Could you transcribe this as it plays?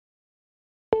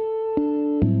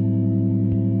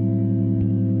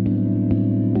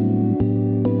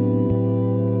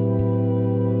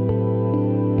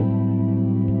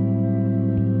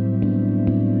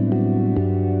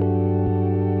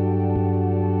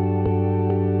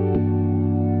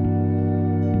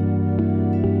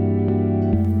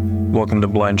Welcome to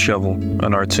Blind Shovel,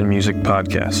 an arts and music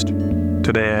podcast.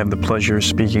 Today I have the pleasure of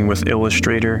speaking with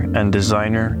illustrator and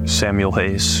designer Samuel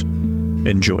Hayes.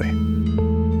 Enjoy.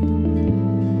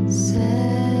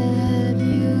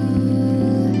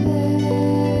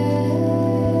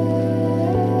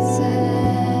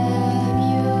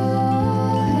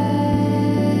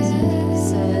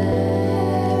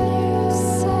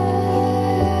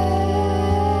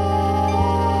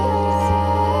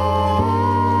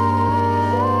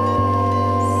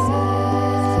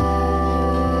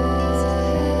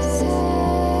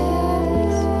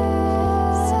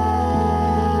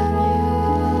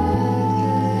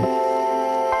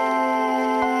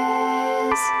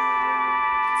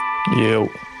 Yo.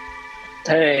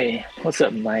 Hey, what's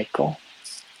up, Michael?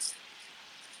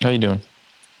 How you doing?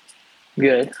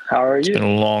 Good. How are It's you? been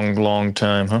a long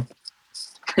time, huh?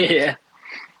 Yeah,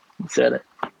 you said it.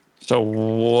 So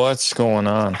what's going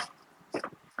on?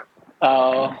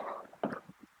 Oh,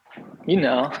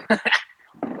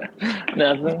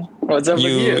 nothing. What's up with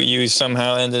you? You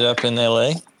somehow ended up in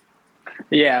LA?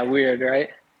 Yeah, weird, right?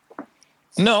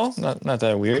 No, not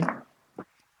that weird.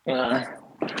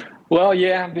 Well,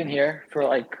 yeah, I've been here for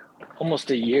like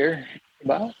almost a year,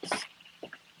 about.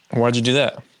 Why'd you do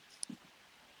that?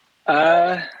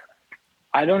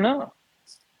 I don't know.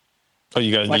 Oh,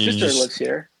 My sister lives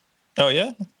here. Oh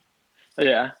yeah?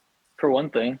 Yeah, for one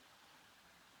thing.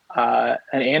 And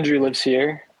Andrew lives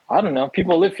here. I don't know.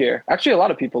 People live here. Actually, a lot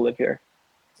of people live here.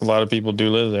 A lot of people do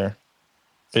live there.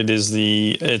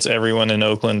 It's everyone in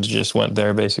Oakland just went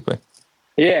there basically.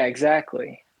 Yeah,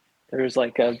 exactly. There's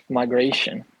like a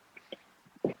migration.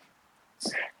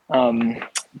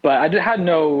 But I had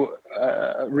no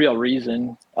real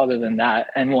reason other than that,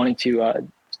 and wanting to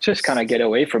just kind of get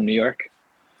away from New York.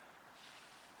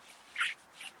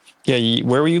 Yeah,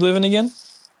 where were you living again?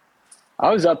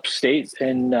 I was upstate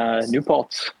in New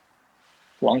Paltz,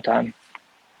 long time.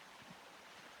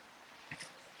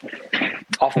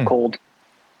 Awful cold.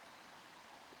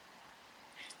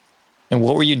 And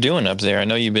what were you doing up there? I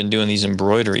know you've been doing these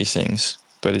embroidery things,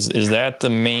 but is that the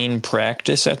main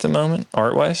practice at the moment,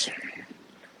 art-wise?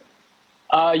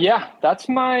 Yeah, that's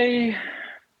my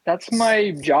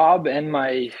job and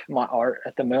my art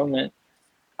at the moment.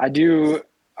 I do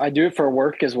it for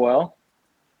work as well.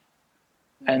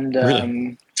 And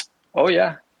Really? Oh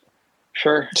yeah,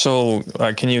 sure. So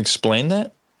can you explain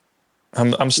that?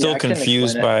 I'm still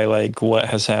confused by like what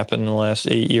has happened in the last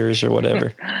 8 years or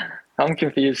whatever. I'm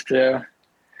confused too,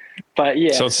 but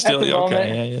yeah. So it's still at the moment,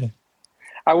 okay. Yeah.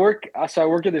 I work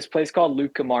at this place called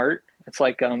LUCCA MART. It's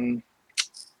like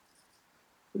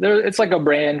it's like a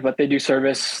brand, but they do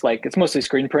service. Like it's mostly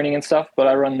screen printing and stuff. But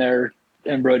I run their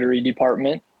embroidery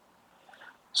department.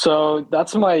 So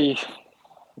that's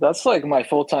like my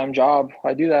full-time job.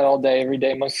 I do that all day, every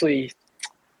day. Mostly,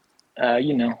 a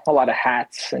lot of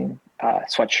hats and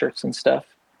sweatshirts and stuff.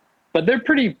 But they're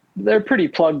pretty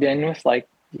plugged in with like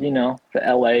the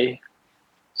LA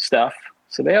stuff.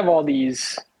 So they have all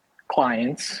these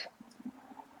clients,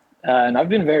 and I've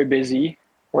been very busy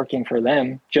working for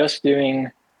them, just doing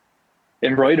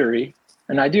embroidery.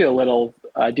 And I do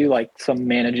like some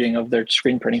managing of their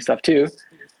screen printing stuff too.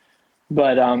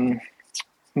 But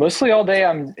mostly all day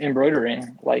I'm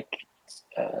embroidering, like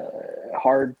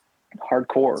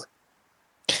hardcore.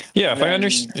 Yeah,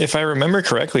 if I remember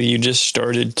correctly, you just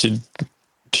started to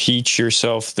teach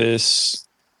yourself this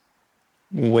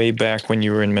way back when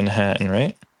you were in Manhattan,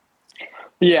 right?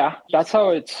 Yeah, that's how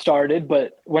it started.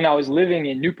 But when I was living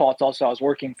in New Paltz, also I was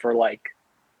working for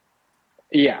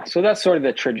so that's sort of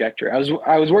the trajectory.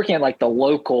 I was working at like the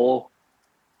local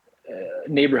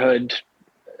neighborhood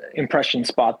impression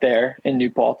spot there in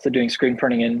New Paltz, doing screen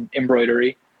printing and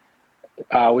embroidery,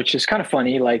 which is kind of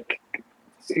funny. Like,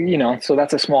 so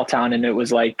that's a small town, and it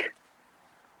was like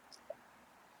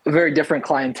a very different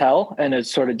clientele, and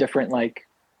it's sort of different, like,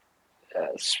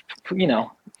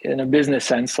 in a business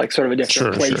sense, like sort of a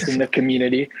different place in the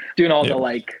community, doing all the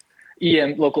like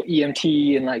local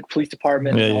EMT and like police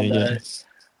department and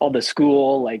all the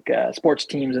school, like sports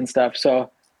teams and stuff. So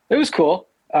it was cool.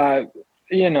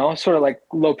 Sort of like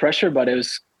low pressure, but it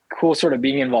was cool sort of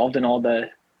being involved in all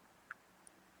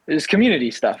this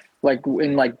community stuff, like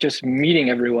in like just meeting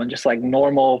everyone, just like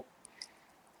normal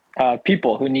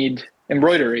people who need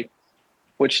embroidery,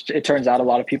 which it turns out a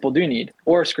lot of people do need,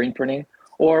 or screen printing.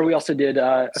 Or we also did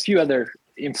a few other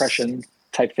impression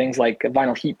type things like a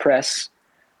vinyl heat press.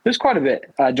 There's quite a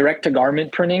bit. Direct to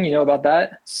garment printing, you know about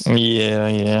that?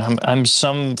 Yeah.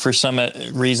 For some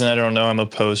reason I don't know, I'm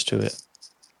opposed to it.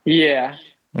 Yeah.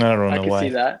 I don't know why. I can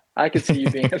see that. I could see you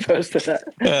being opposed to that.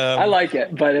 I Um, like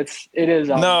it, but it is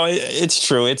no, it's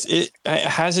true. It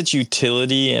has its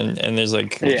utility, and there's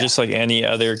like yeah. just like any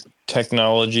other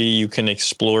technology, you can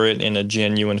explore it in a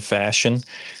genuine fashion.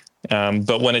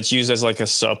 But when it's used as like a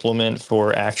supplement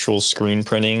for actual screen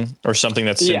printing or something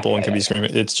that's Yeah, simple and yeah, can yeah, be yeah.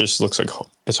 screen, it just looks like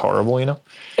it's horrible, you know?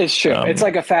 It's true. It's Um,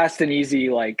 like a fast and easy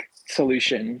like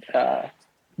solution.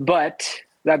 But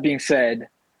that being said,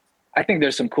 I think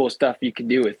there's some cool stuff you can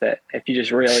do with it if you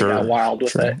just really got sure, wild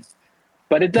with sure. it.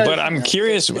 But it But does, I'm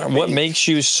curious, it what fades. makes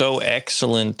you so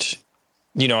excellent?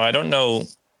 You know, I don't know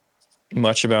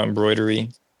much about embroidery,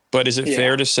 but is it Yeah.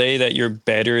 fair to say that you're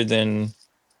better than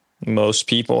most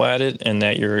people at it, and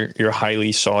that you're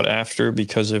highly sought after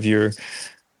because of your,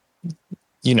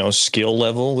 you know, skill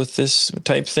level with this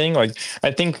type thing? Like,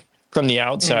 I think from the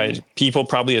outside, people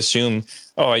probably assume,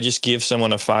 oh, I just give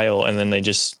someone a file and then they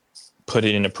just put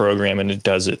it in a program and it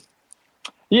does it.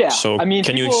 Yeah. So I mean,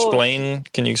 people,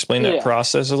 can you explain that yeah.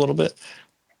 process a little bit?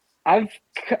 I've,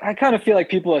 I kind of feel like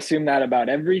people assume that about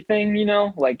everything,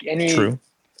 like True.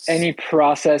 any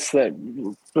process that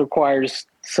requires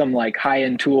some like high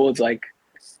end tools, like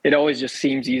it always just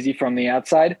seems easy from the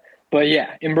outside. But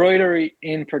yeah, embroidery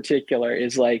in particular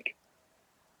is like,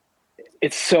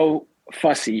 it's so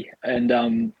fussy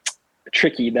and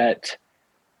tricky that,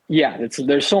 yeah,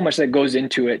 there's so much that goes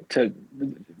into it to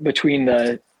between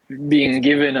the being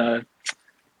given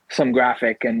some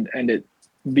graphic and it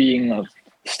being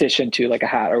stitched into like a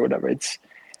hat or whatever.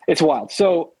 It's wild.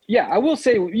 So yeah, I will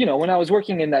say, when I was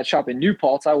working in that shop in New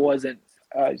Paltz, I wasn't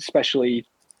especially,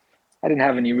 I didn't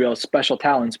have any real special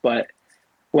talents, but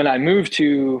when I moved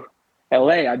to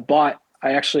LA, I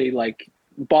actually like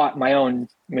bought my own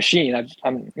machine.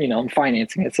 I'm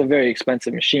financing it. It's a very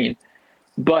expensive machine,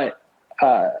 but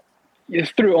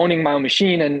through owning my own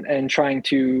machine and trying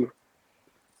to,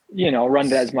 run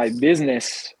it as my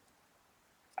business,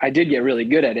 I did get really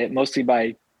good at it, mostly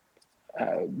by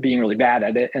being really bad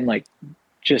at it. And like,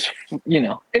 just,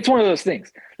 it's one of those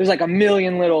things. There's like a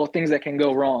million little things that can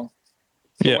go wrong.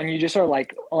 But Yeah. when you just are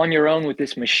like on your own with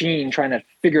this machine, trying to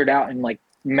figure it out and like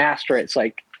master it, it's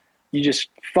like you just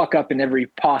fuck up in every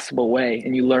possible way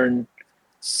and you learn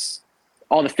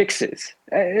all the fixes.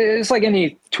 It's like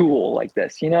any tool like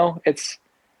this,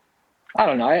 I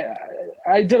don't know.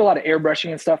 I did a lot of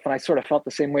airbrushing and stuff, and I sort of felt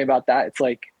the same way about that. It's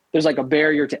like there's like a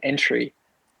barrier to entry,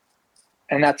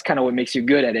 and that's kind of what makes you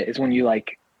good at it. Is when you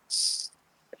like,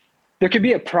 there could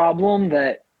be a problem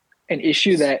an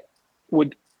issue that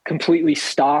would completely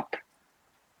stop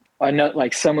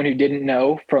like someone who didn't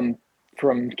know from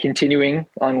continuing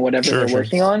on whatever Sure, they're sure.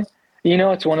 working on.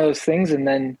 It's one of those things, and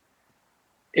then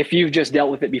if you've just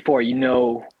dealt with it before,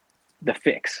 the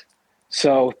fix.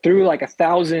 So through like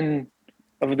 1,000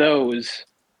 of those,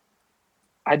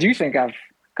 I do think I've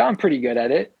gotten pretty good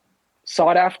at it.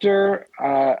 Sought after,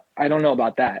 I don't know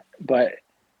about that, but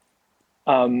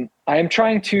I am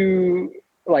trying to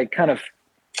like kind of,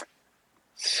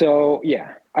 so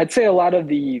yeah, I'd say a lot of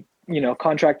the,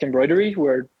 contract embroidery,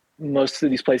 where most of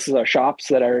these places are shops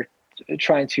that are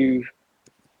trying to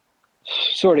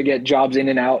sort of get jobs in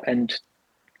and out and,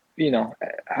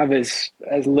 have as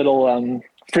little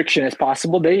friction as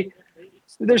possible.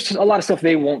 There's a lot of stuff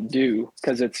they won't do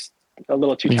because it's a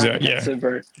little too time Exactly. Yeah. intensive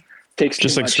or takes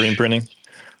Just too like much. screen printing.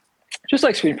 Just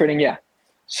like screen printing, yeah.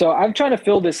 So I'm trying to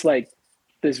fill this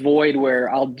void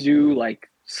where I'll do like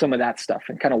some of that stuff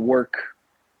and kind of work,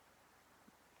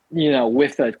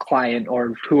 with a client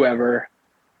or whoever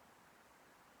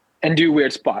and do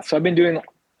weird spots. So I've been doing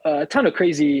a ton of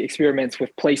crazy experiments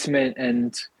with placement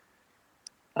and,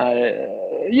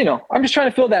 I'm just trying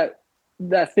to fill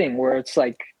that thing where it's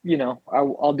like,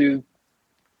 I'll do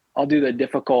the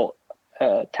difficult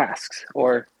tasks,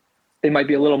 or they might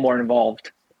be a little more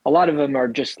involved. A lot of them are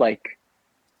just like,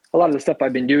 a lot of the stuff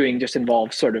I've been doing just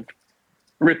involves sort of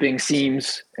ripping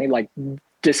seams and like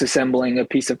disassembling a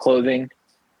piece of clothing.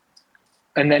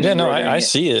 And then Yeah, no, I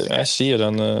see it. I see it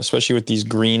especially with these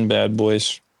green bad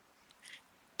boys.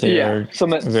 They are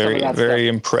some of very, that very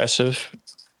stuff. impressive.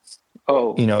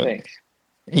 Oh, thanks.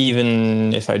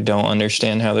 Even if I don't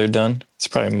understand how they're done, it's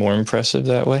probably more impressive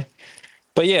that way.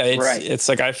 But yeah, it's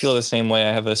like I feel the same way.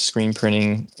 I have a screen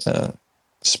printing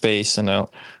space, and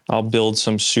I'll build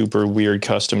some super weird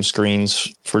custom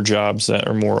screens for jobs that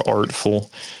are more artful.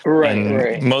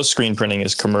 Right. Most screen printing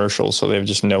is commercial, so they have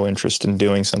just no interest in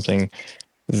doing something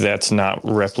that's not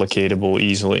replicatable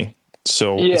easily.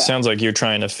 So It sounds like you're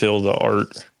trying to fill the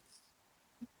art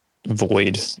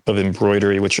void of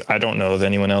embroidery, which I don't know of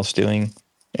anyone else doing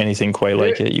anything quite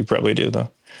like it. You probably do, though.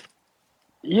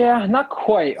 Yeah, not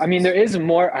quite. I mean, there is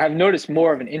more. I've noticed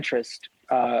more of an interest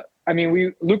I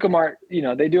mean, LUCCA MART,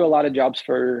 they do a lot of jobs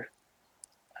for,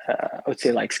 I would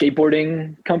say like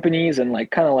skateboarding companies and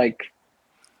like kind of like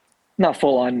not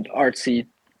full on artsy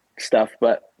stuff,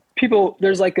 but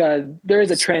there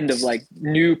is a trend of like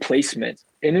new placement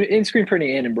in screen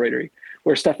printing and embroidery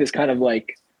where stuff is kind of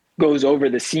like goes over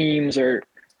the seams or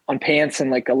on pants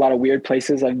and like a lot of weird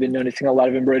places. I've been noticing a lot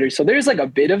of embroidery. So there's like a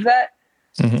bit of that.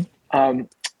 Mm-hmm.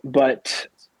 But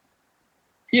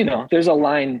there's a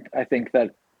line I think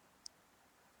that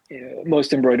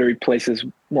most embroidery places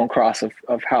won't cross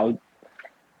of how,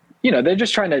 they're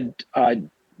just trying to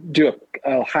do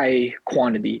a high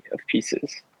quantity of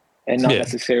pieces and not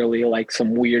necessarily like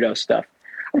some weirdo stuff.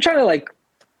 I'm trying to like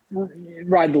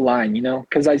ride the line,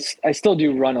 because I still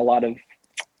do run a lot of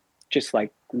just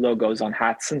like logos on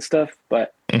hats and stuff,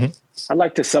 but I'd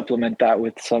like to supplement that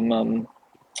with some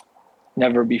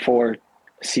never before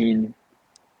seen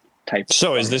type.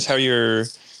 So is this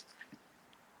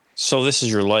so this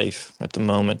is your life at the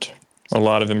moment? A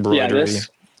lot of embroidery. Yeah,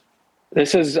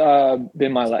 this has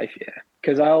been my life,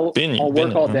 because I'll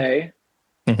work all day.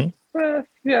 Mm-hmm.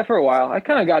 For a while. I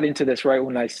kind of got into this right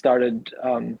when I started,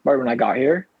 right when I got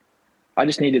here. I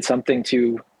just needed something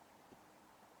to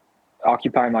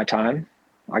occupy my time,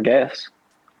 I guess.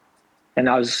 And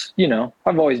I was,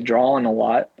 I've always drawn a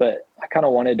lot, but I kind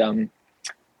of wanted to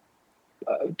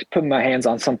put my hands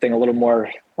on something a little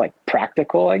more like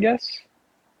practical, I guess.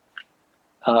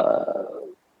 I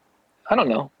don't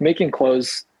know. Making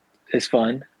clothes is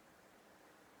fun.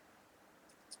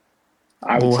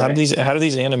 Well, how do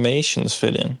these animations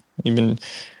fit in?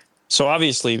 So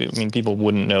obviously, I mean, people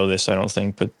wouldn't know this, I don't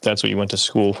think, but that's what you went to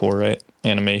school for, right?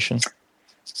 Animation.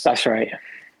 That's right.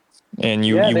 And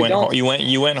you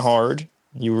went hard.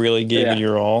 You really gave it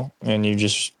your all, and you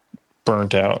just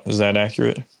burnt out. Is that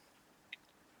accurate?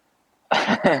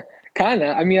 Kind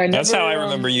of. I mean, that's how I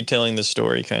remember you telling the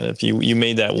story. Kind of. You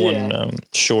made that one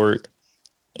short,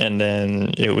 and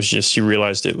then it was just you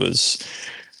realized it was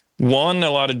one, a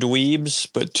lot of dweebs,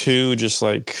 but two, just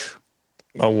like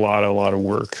a lot of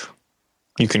work.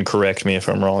 You can correct me if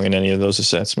I'm wrong in any of those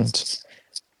assessments.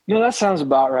 No, that sounds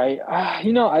about right.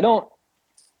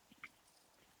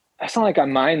 It's not like I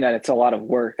mind that it's a lot of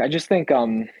work. I just think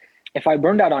if I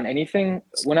burned out on anything,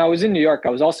 when I was in New York, I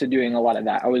was also doing a lot of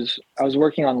that. I was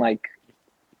working on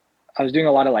I was doing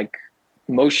a lot of like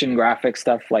motion graphic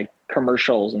stuff, like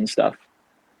commercials and stuff,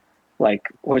 like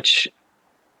which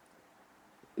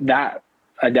that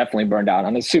I definitely burned out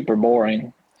on. It's super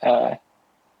boring.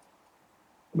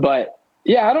 But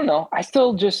yeah, I don't know.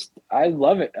 I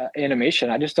love it. Animation.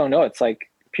 I just don't know. It's like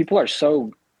people are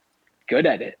so good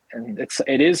at it, and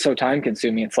it is so time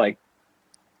consuming. It's like,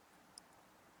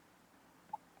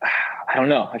 I don't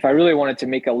know if I really wanted to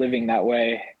make a living that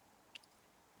way.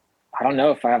 I don't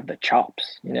know if I have the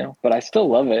chops, but I still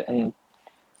love it. And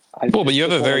but you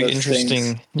have a very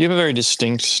interesting, you have a very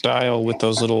distinct style with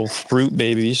those little fruit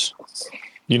babies,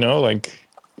 like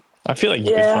I feel like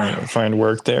you could find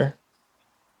work there.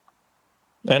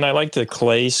 And I like the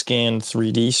clay scanned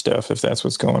 3D stuff, if that's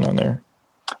what's going on there.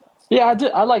 Yeah,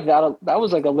 I like that. That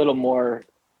was like a little more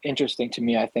interesting to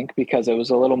me, I think, because it was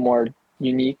a little more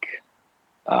unique.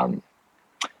 I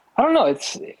don't know.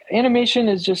 Animation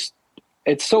is just,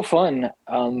 it's so fun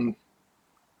that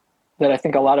I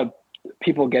think a lot of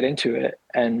people get into it,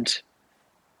 and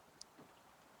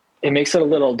it makes it a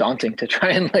little daunting to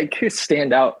try and like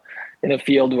stand out in a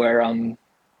field where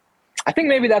I think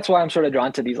maybe that's why I'm sort of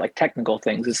drawn to these like technical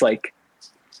things. It's like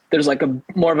there's like a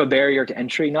more of a barrier to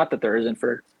entry, not that there isn't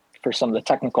for some of the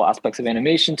technical aspects of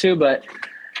animation too, but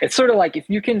it's sort of like if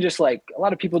you can just like, a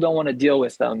lot of people don't want to deal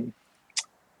with some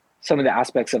of the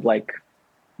aspects of like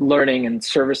learning and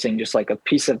servicing just like a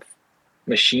piece of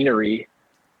machinery.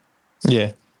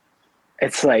 Yeah.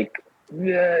 It's like,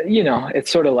 it's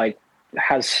sort of like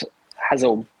has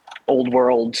a old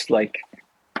world like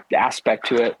aspect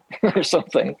to it or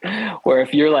something, where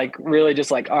if you're like really just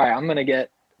like, all right, I'm gonna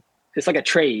get, it's like a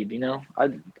trade, I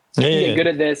get good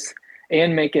at this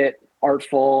and make it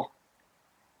artful,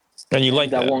 and you like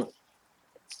that.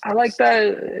 I like that.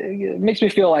 It makes me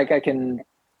feel like I can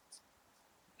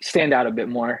stand out a bit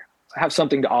more, have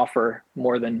something to offer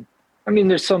more than, I mean,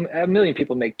 there's a million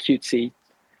people make cutesy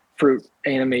fruit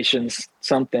animations,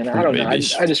 something. I don't know. I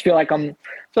just feel like I'm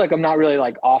not really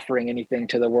like offering anything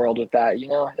to the world with that,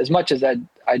 as much as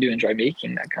I do enjoy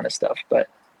making that kind of stuff. But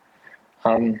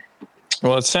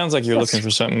well, it sounds like you're looking for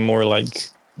something more like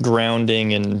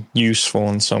grounding and useful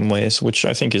in some ways, which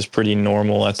I think is pretty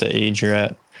normal at the age you're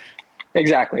at.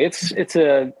 Exactly. It's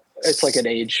like an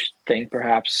age thing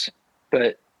perhaps,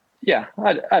 but yeah,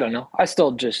 I don't know. I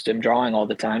still just am drawing all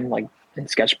the time, like in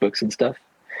sketchbooks and stuff.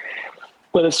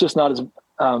 but it's just not as,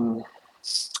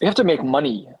 you have to make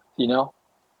money, you know,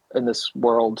 in this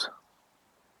world.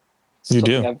 You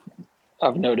do.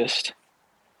 I've noticed.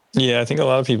 Yeah, I think a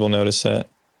lot of people notice that.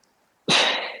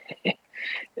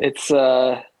 It's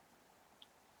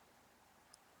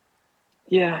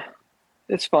yeah,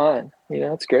 it's fun. You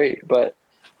know, it's great. But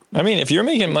I mean, if you're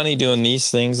making money doing these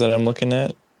things that I'm looking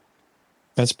at,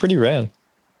 that's pretty rad.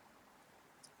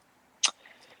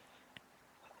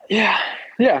 Yeah.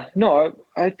 No,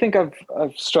 I think I've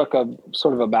struck a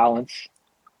sort of a balance.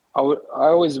 I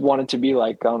always wanted to be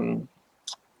like,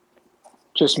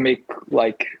 just make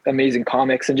like amazing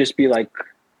comics and just be like,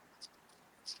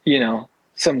 you know,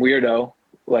 some weirdo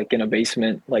like in a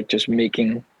basement, like just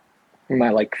making my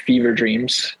like fever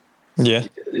dreams. Yeah.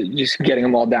 Just getting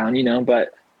them all down, you know,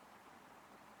 but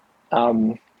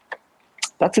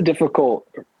that's a difficult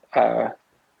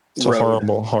it's road.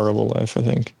 a horrible life, I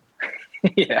think.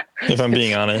 Yeah. If I'm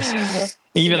being honest.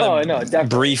 Even a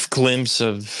brief glimpse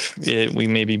of it we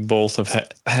maybe both have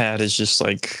had is just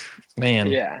like, man.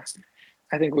 Yeah.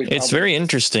 I think it's very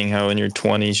interesting how in your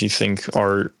 20s you think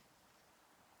art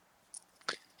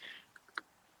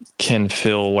can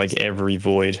fill like every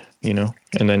void, you know,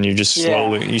 and then you just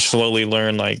slowly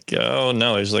learn like, oh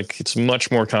no, there's like, it's much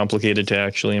more complicated to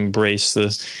actually embrace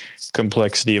the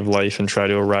complexity of life and try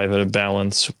to arrive at a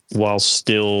balance while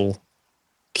still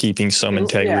keeping some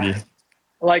integrity. Yeah.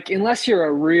 Like, unless you're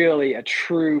a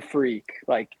true freak,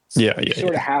 like you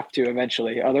sort of have to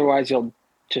eventually, otherwise you'll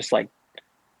just like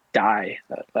die.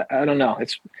 I don't know.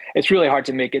 It's really hard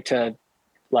to make it to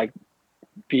like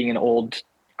being an old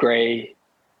gray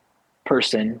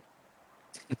person,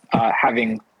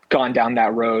 having gone down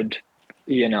that road,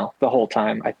 you know, the whole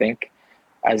time. I think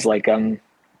as like, I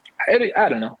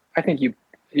don't know. I think you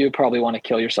probably want to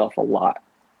kill yourself a lot.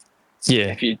 Yeah.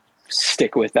 If you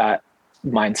stick with that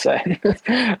mindset.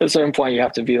 At a certain point you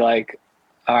have to be like,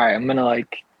 all right, I'm going to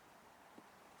like,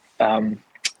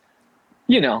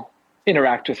 you know,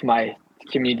 interact with my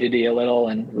community a little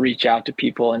and reach out to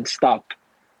people and stop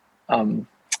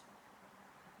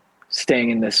staying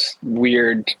in this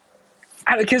weird,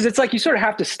 because it's like you sort of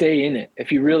have to stay in it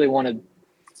if you really want to.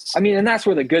 I mean, and that's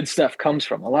where the good stuff comes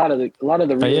from. A lot of the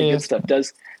really good stuff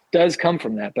does come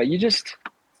from that, but you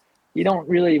don't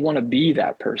really want to be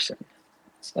that person.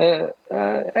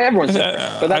 Everyone's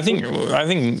different, but I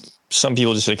think some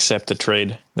people just accept the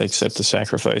trade. They accept the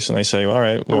sacrifice, and they say, "All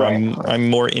right, well, I'm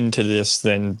more into this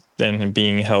than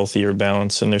being healthy or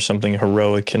balanced." And there's something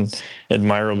heroic and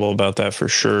admirable about that for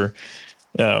sure.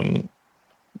 But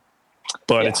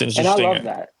it's interesting. And I love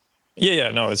that. Yeah,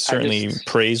 no, it's certainly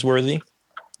praiseworthy,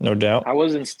 no doubt. I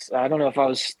don't know if I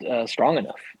was strong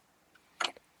enough.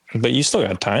 But you still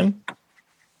got time.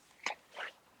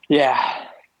 Yeah.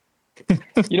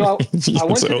 You know, I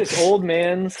went to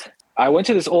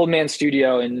this old man's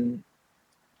studio in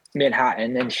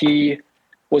Manhattan, and he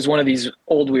was one of these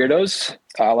old weirdos,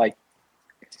 like,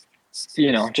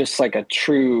 you know, just like a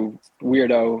true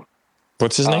weirdo.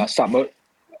 What's his name?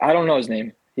 I don't know his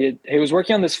name. He was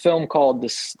working on this film called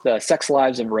The Sex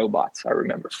Lives of Robots. I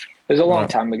remember it was a long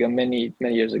time ago, many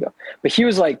years ago. But he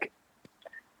was like,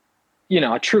 you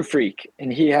know, a true freak,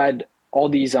 and he had all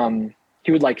these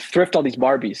he would like thrift all these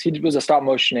Barbies. He was a stop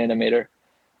motion animator,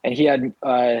 and he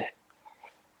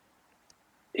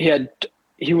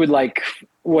would like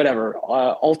whatever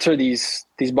alter these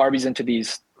Barbies into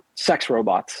these sex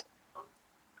robots,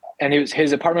 and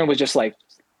his apartment was just like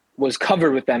was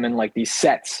covered with them in like these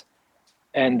sets,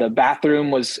 and the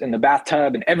bathroom was in the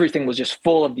bathtub, and everything was just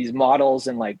full of these models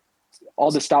and like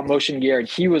all the stop motion gear, and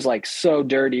he was like so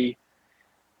dirty,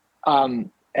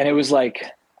 and it was like.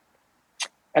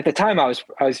 At the time I was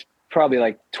probably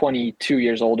like 22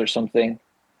 years old or something.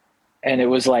 And it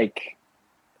was like,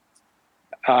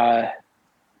 it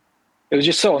was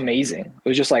just so amazing. It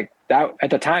was just like that at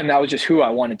the time, that was just who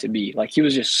I wanted to be. Like he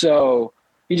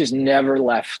just never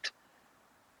left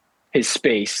his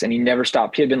space, and he never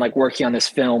stopped. He had been like working on this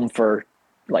film for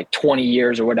like 20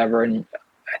 years or whatever. And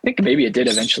I think maybe it did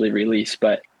eventually release,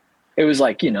 but it was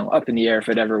like, you know, up in the air if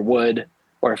it ever would,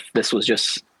 or if this was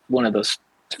just one of those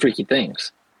freaky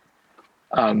things.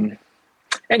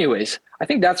 Anyways, I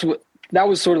think that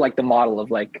was sort of like the model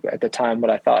of like at the time what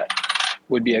I thought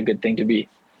would be a good thing to be.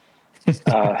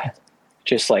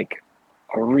 Just like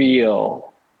a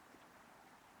real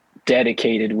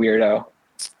dedicated weirdo.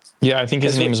 Yeah, I think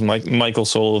his name is Michael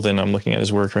Sullivan. I'm looking at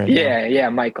his work right now. Yeah,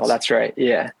 Michael. That's right.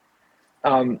 Yeah.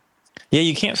 Yeah,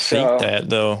 you can't fake that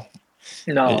though.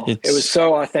 No, it was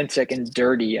so authentic and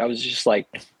dirty. I was just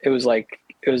like, it was like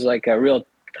a real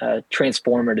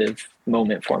transformative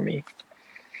moment for me.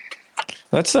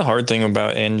 That's the hard thing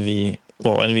about envy.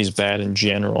 well, envy is bad in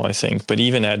general, I think, but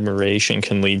even admiration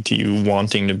can lead to you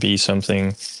wanting to be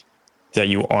something that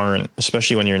you aren't,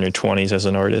 especially when you're in your 20s as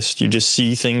an artist. You just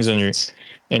see things and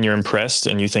you're impressed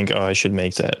and you think, oh, I should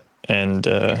make that. And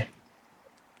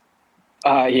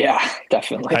yeah,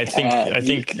 definitely. I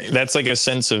think that's like a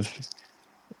sense of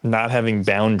not having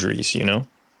boundaries,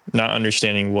 not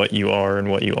understanding what you are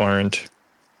and what you aren't.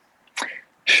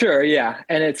 Sure, yeah.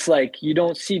 And it's like you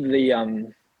don't see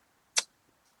the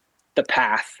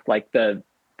path, like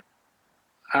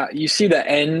you see the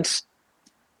end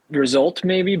result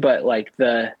maybe, but like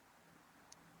the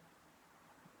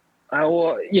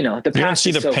path, you don't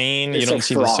see the pain, you don't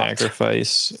see the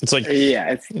sacrifice. It's like,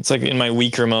 yeah, it's like in my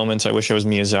weaker moments, I wish I was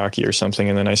Miyazaki or something,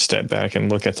 and then I step back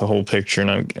and look at the whole picture,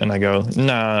 and I go,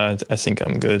 nah, I think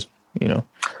I'm good.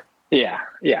 Yeah.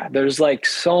 There's like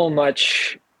so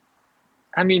much.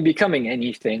 I mean, becoming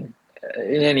anything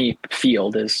in any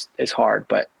field is hard,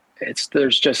 but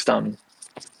there's just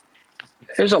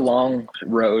there's a long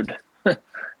road.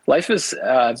 Life is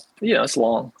it's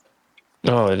long.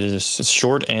 Oh, it is. It's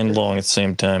short and long at the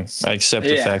same time. I accept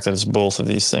the fact that it's both of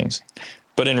these things.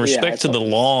 But in respect to the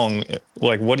long,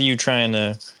 like, what are you trying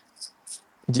to?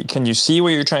 Can you see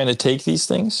where you're trying to take these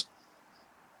things?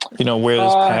 Where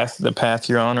the path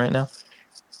you're on right now.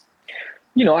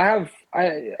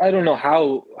 I don't know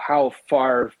how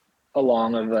far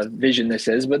along of a vision this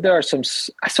is, but there are some.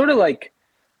 I sort of like,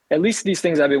 at least these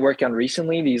things I've been working on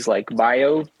recently. These like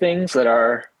bio things that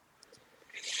are.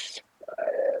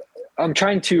 I'm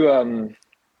trying to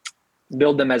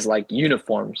build them as like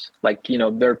uniforms, like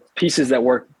they're pieces that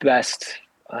work best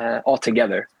all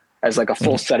together as like a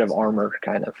full set of armor.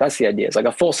 Kind of, that's the idea. It's like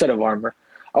a full set of armor.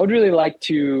 I would really like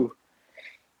to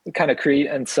kind of create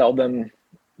and sell them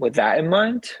with that in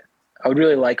mind. I would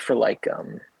really like for like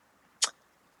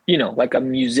like a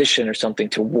musician or something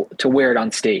to wear it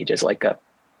on stage as like a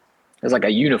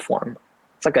uniform.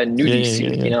 It's like a nudie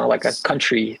suit, like a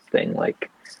country thing.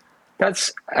 Like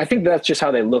I think that's just how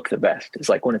they look the best. It's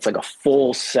like when it's like a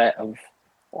full set of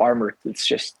armor. It's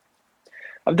just,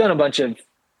 I've done a bunch of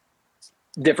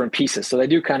different pieces, so they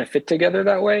do kind of fit together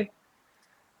that way.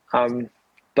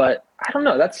 But I don't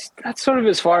know. That's sort of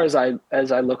as far as I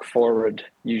look forward.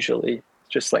 Usually,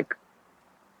 just like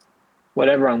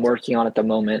whatever I'm working on at the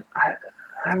moment. I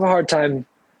have a hard time.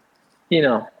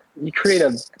 You create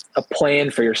a plan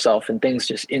for yourself, and things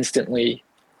just instantly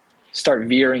start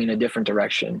veering in a different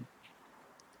direction.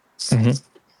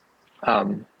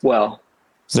 Well,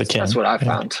 that's what I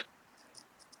found.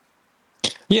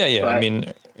 Yeah. But, I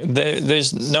mean,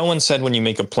 there's no one said when you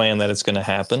make a plan that it's going to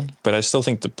happen, but I still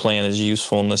think the plan is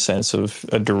useful in the sense of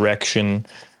a direction,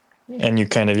 and you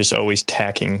kind of just always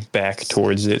tacking back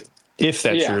towards it, if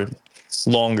that's your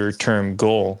longer term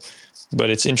goal. But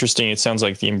it's interesting. It sounds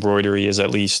like the embroidery is at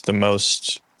least the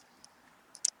most.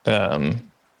 It's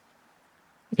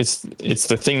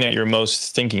the thing that you're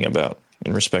most thinking about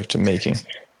in respect to making.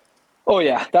 Oh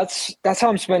yeah, that's how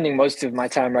I'm spending most of my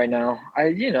time right now.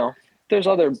 There's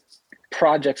other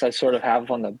projects I sort of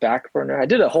have on the back burner. I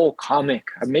did a whole comic.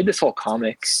 I made this whole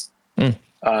comic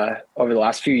over the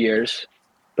last few years,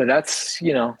 but that's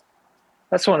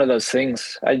one of those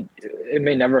things. It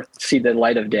may never see the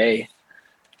light of day,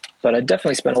 but I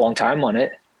definitely spent a long time on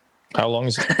it. How long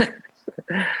is it?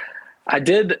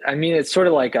 It's sort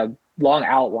of like a long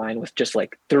outline with just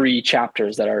like 3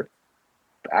 chapters that are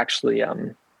actually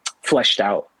fleshed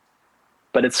out,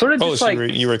 but it's sort of just so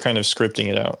you were kind of scripting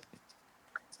it out.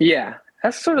 Yeah,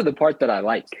 that's sort of the part that I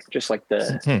like, just like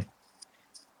the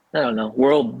I don't know,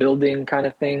 world building kind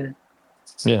of thing.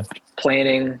 Yeah,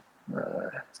 planning.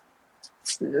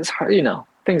 It's hard,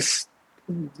 things.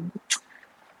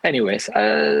 Anyways,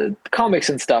 comics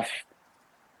and stuff.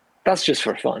 That's just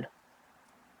for fun.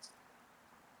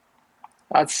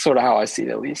 That's sort of how I see it,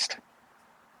 at least.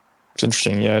 It's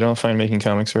interesting. Yeah, I don't find making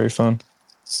comics very fun.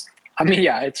 I mean,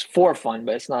 yeah, it's for fun,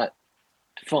 but it's not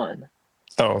fun.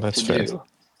 Oh, that's fair.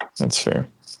 That's fair.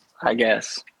 I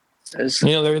guess.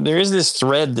 There is this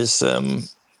thread, this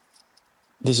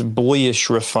boyish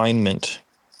refinement.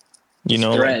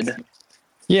 Thread. Like,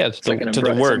 yeah, it's like to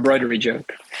the work. Embroidery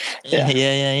joke.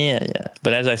 Yeah.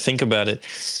 But as I think about it,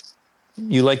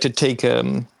 you like to take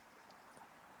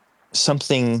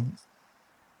something.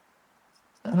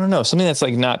 I don't know, something that's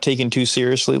like not taken too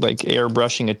seriously, like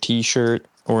airbrushing a T-shirt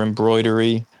or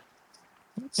embroidery,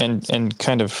 and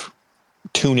kind of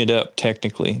tune it up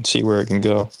technically and see where it can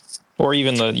go. Or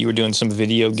even you were doing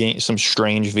some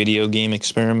strange video game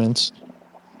experiments,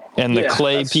 and the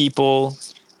clay people.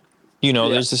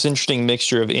 There's this interesting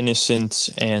mixture of innocence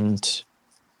and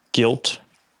guilt,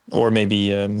 or maybe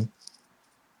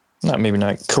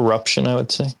not corruption, I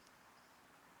would say.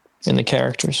 in the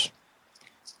characters?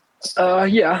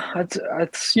 Yeah,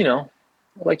 it's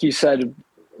like you said,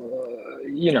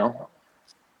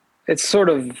 it's sort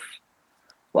of,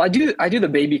 well, I do the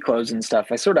baby clothes and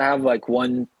stuff. I sort of have like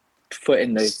one foot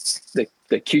in the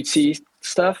cutesy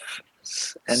stuff,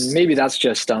 and maybe that's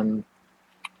just a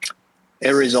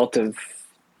result of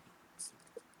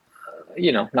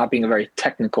not being a very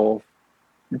technical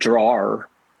drawer.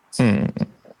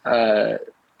 I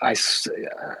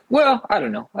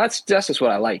don't know. That's just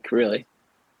what I like, really.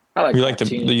 I like. You like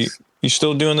you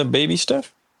still doing the baby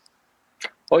stuff?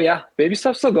 Oh yeah, baby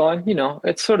stuff's still going.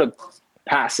 It's sort of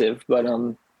passive, but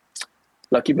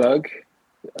Lucky Bug.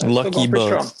 Lucky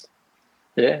Bug.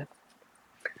 Yeah.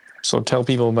 So tell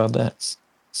people about that.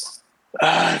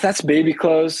 That's baby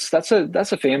clothes. That's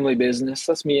a family business.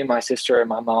 That's me and my sister and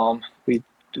my mom. We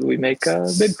make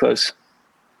baby clothes.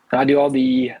 I do all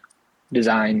the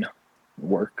design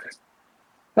work.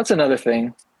 That's another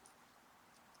thing.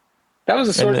 That was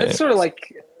it's sort of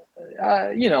like,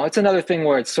 it's another thing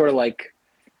where it's sort of like,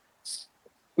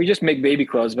 we just make baby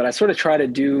clothes, but I sort of try to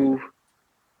do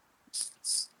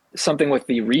something with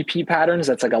the repeat patterns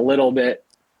that's like a little bit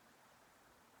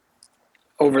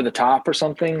over the top or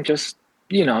something. Just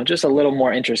a little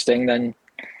more interesting than,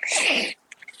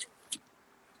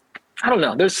 I don't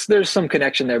know. There's some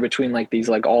connection there between like these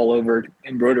like all over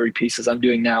embroidery pieces I'm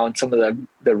doing now and some of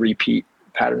the repeat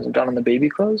patterns I've done on the baby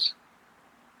clothes.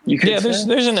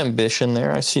 There's an ambition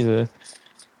there. I see the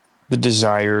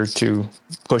desire to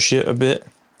push it a bit.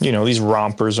 These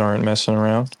rompers aren't messing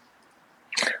around.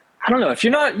 I don't know if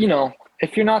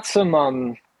you're not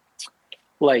some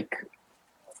like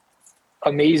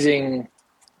amazing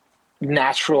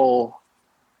natural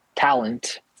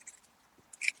talent,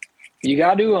 you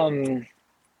got to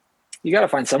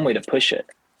find some way to push it.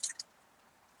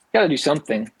 You got to do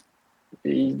something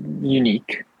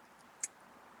unique.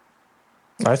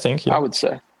 I think, yeah. I would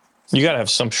say you got to have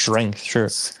some strength. Sure,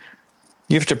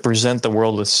 you have to present the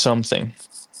world with something,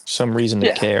 some reason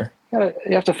to care. You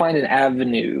have to find an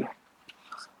avenue.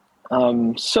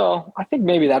 So I think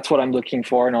maybe that's what I'm looking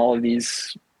for in all of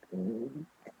these,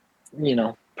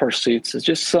 pursuits, is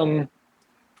just some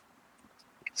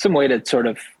way to sort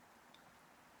of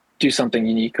do something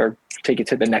unique or take it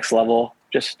to the next level.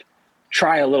 Just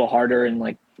try a little harder in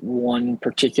like one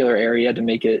particular area to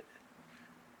make it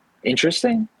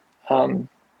interesting. I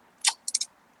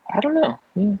don't know.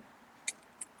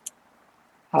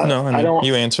 I don't.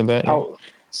 You answered that.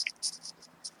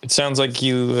 It sounds like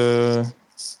you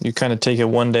kind of take it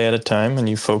one day at a time and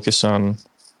you focus on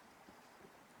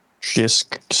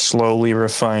just slowly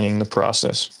refining the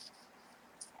process.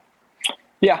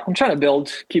 Yeah, I'm trying to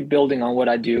keep building on what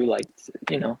I do. Like,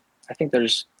 I think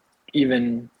there's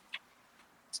even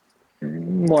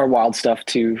more wild stuff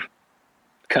to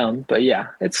come, but yeah,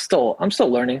 I'm still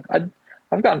learning. I've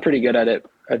gotten pretty good at it,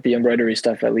 at the embroidery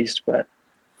stuff at least, but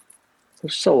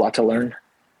there's still a lot to learn.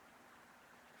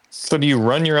 So do you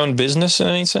run your own business in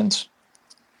any sense?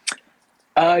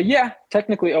 Yeah,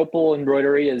 technically Opal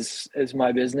Embroidery is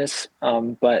my business.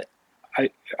 But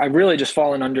I've really just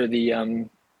fallen under the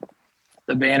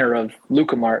banner of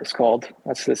LUCCA MART, it's called.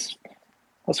 That's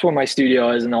where my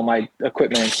studio is and all my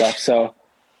equipment and stuff. So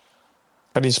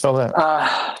how do you spell that?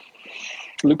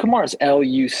 LUCCA MART is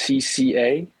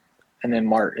LUCCA, and then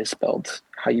MART is spelled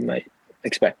how you might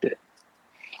expect it.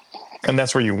 And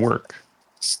that's where you work?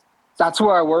 That's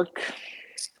where I work.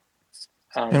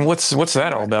 And what's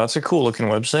that all about? It's a cool looking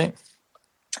website.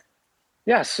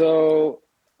 Yeah, so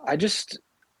I just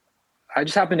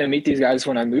happened to meet these guys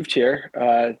when I moved here.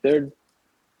 They're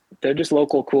just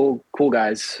local cool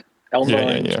guys. Elmo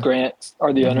and Grant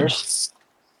are the owners.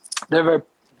 They're very,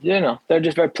 they're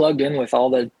just very plugged in with all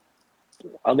the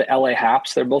LA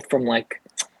haps. They're both from like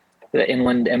the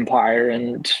Inland Empire,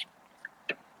 and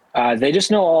they just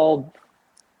know all.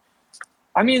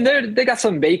 I mean, they got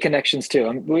some Bay connections too.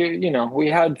 We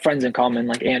had friends in common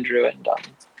like Andrew and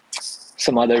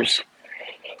some others,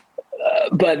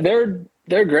 but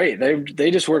they're great.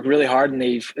 They just work really hard, and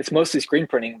it's mostly screen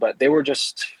printing, but they were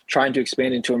just trying to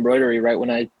expand into embroidery right when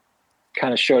I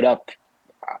kind of showed up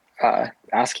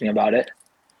asking about it.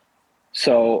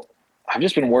 So I've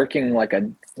just been working like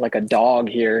a dog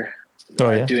here,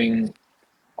 doing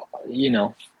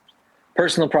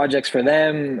personal projects for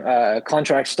them,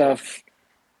 contract stuff.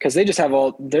 Because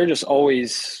they're just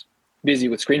always busy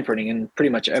with screen printing, and pretty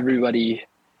much everybody,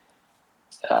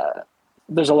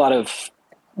 there's a lot of,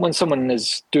 when someone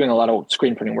is doing a lot of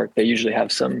screen printing work, they usually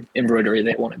have some embroidery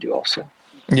they want to do also.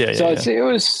 It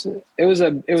was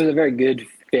a very good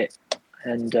fit,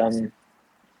 and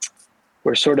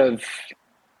we're sort of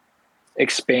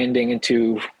expanding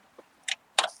into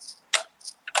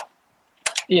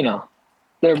you know,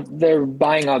 they're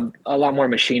buying a lot more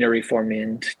machinery for me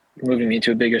and moving me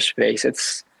into a bigger space.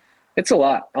 It's a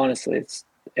lot, honestly.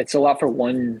 It's a lot for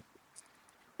one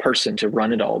person to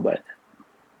run it all, but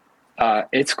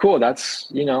it's cool. That's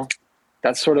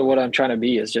sort of what I'm trying to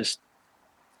be, is just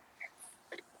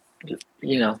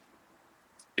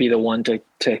be the one to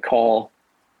call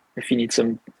if you need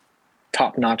some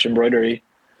top-notch embroidery.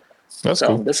 That's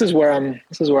cool. This is where I'm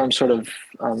sort of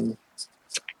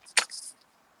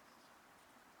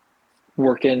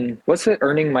working. What's it?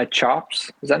 Earning my chops.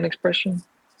 Is that an expression?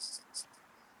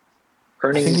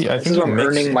 Earning. This is where I'm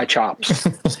earning my chops.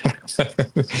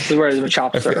 This is where the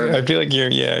chops are earned. I feel like you're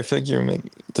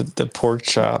the pork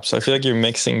chops. I feel like you're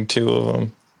mixing two of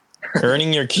them.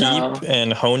 Earning your keep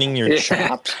and honing your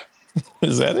chops.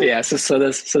 Is that it? Yeah. So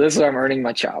this is where I'm earning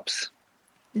my chops.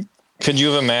 Could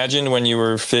you have imagined when you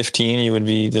were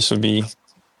 15 this would be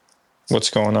what's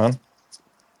going on?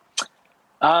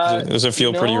 Does it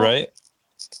feel pretty right?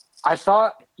 I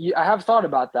have thought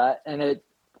about that, and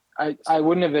I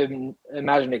wouldn't have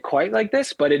imagined it quite like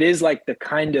this, but it is like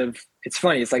it's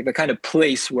funny. It's like the kind of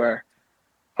place where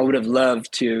I would have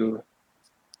loved to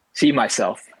see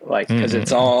myself, like, because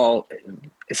it's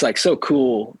like so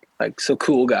cool, like so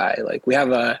cool guy. Like we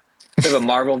have a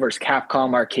Marvel vs.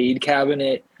 Capcom arcade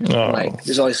cabinet. Oh. Like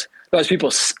there's always people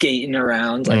skating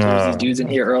around. Like there was these dudes in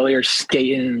here earlier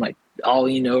skating, like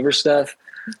ollie over stuff.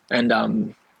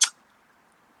 And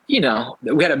we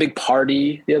had a big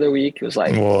party the other week. It was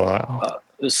like, wow.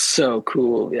 It was so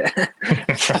cool. Yeah.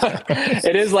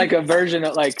 It is like a version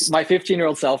of, like, my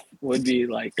 15-year-old self would be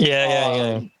like,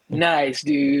 yeah. Nice,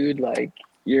 dude. Like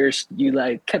you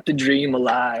like kept the dream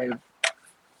alive.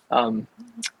 And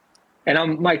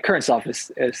my current self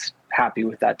is happy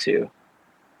with that too,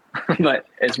 but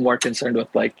is more concerned with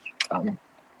like,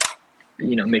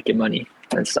 making money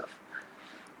and stuff.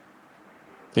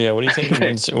 Yeah. What do you think it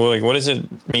means? Well, like, what does it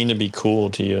mean to be cool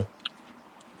to you?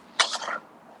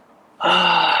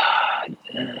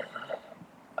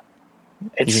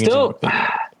 It's still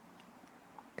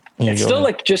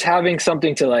like just having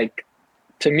something to, like,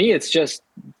 to me, it's just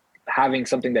having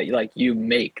something that you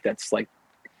make that's like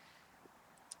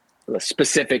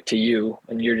specific to you,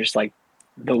 and you're just like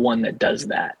the one that does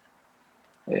that.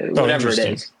 Whatever it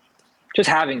is, just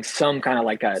having some kind of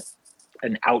like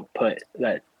an output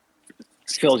that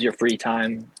fills your free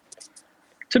time.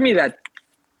 To me, that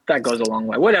goes a long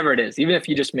way. Whatever it is, even if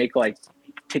you just make like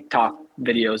TikTok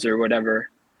videos or whatever,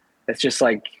 it's just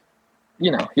like,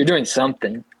 you're doing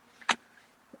something.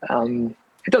 It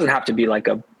doesn't have to be like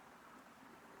a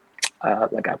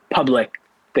public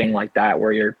thing like that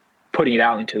where you're putting it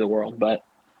out into the world, but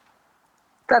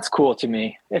that's cool to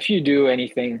me. If you do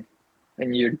anything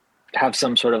and you have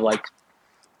some sort of like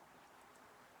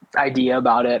idea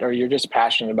about it, or you're just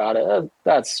passionate about it,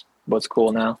 that's what's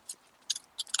cool now.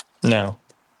 No.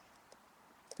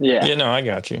 Yeah. Yeah, no, I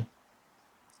got you.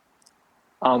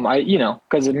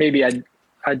 Because maybe I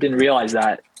didn't realize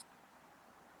that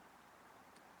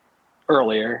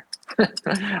earlier.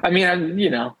 I mean,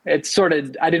 it's sort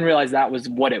of, I didn't realize that was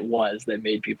what it was that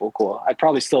made people cool. I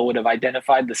probably still would have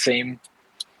identified the same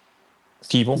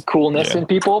coolness in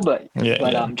people, but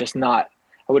I'm just not,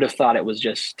 I would have thought it was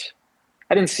just,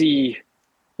 I didn't see,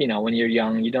 when you're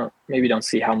young, you don't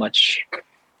see how much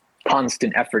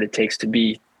constant effort it takes to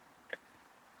be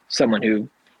someone who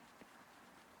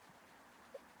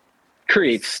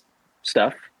creates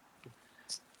stuff.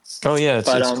 Oh yeah,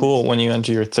 it's cool when you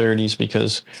enter your 30s,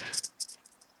 because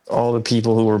all the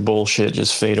people who were bullshit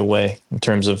just fade away, in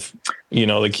terms of,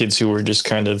 the kids who were just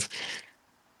kind of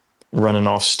running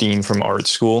off steam from art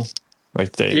school.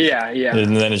 Like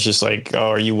and then it's just like, oh,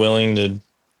 are you willing to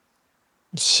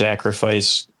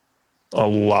sacrifice a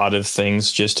lot of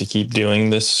things just to keep doing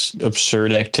this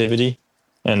absurd activity?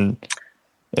 And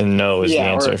no is the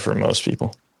answer for most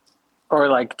people. Or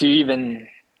like, do you even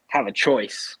have a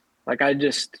choice? Like, I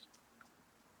just,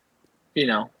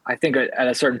 I think at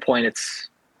a certain point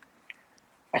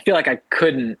I feel like I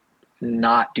couldn't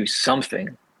not do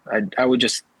something. I would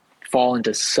just fall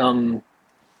into some,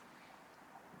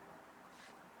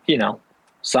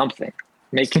 something,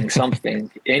 making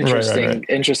something interesting, right.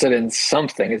 Interested in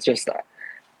something. It's just,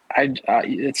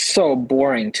 it's so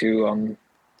boring to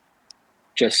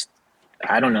just,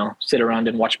 I don't know, sit around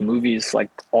and watch movies like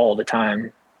all the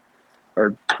time,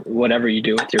 or whatever you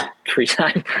do with your free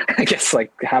time. I guess,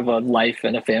 like, have a life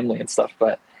and a family and stuff,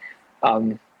 but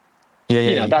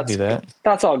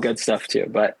that's all good stuff too.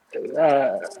 But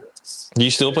do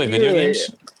you still play video games,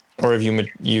 or have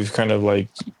you've kind of like,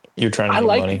 you're trying to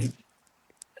make money?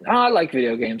 I like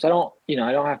video games. I don't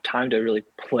have time to really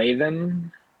play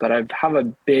them, but I have a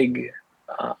big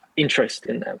interest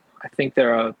in them. I think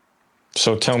they're a.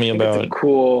 So tell me about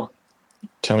cool.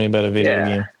 Tell me about a video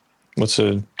game. What's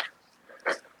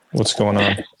going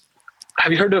on?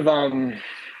 Have you heard of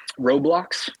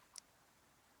Roblox?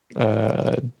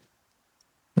 No.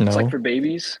 It's like for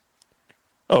babies.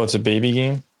 Oh, it's a baby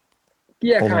game?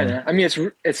 Yeah, kind of. I mean,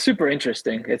 it's super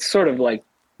interesting. It's sort of like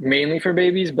mainly for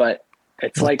babies, but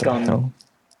it's what like the hell?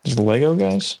 Just Lego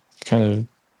guys? Kind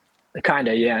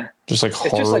of, yeah. Just like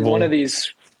horrible. It's just like one of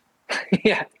these.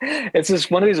 Yeah, it's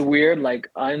just one of these weird, like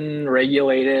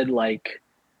unregulated, like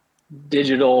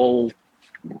digital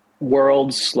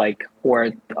worlds, like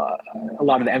where a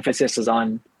lot of the emphasis is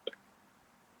on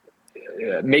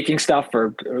making stuff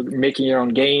or making your own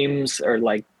games or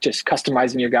like just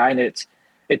customizing your guy, and it's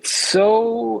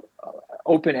so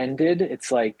open-ended.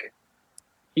 It's like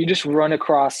you just run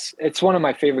across. It's one of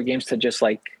my favorite games to just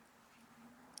like.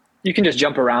 You can just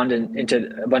jump around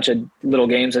into a bunch of little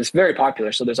games. It's very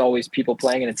popular, so there's always people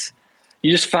playing, and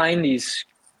you just find these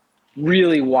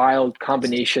really wild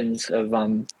combinations of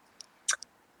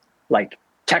like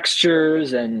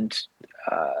textures and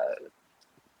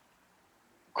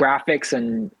graphics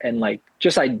and like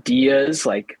just ideas.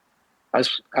 Like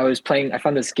I was playing. I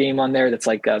found this game on there that's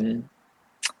like and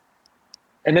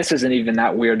this isn't even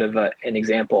that weird of an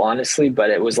example, honestly, but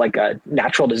it was like a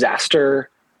natural disaster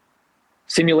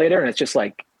simulator, and it's just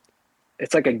like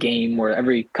it's like a game where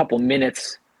every couple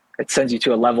minutes it sends you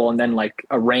to a level, and then like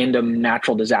a random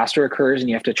natural disaster occurs, and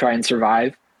you have to try and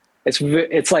survive. It's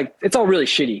like it's all really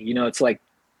shitty, you know. It's like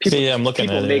people. Yeah, I'm looking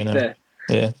at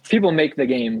it. People make the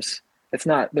games.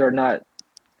 They're not,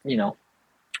 you know,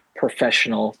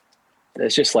 professional.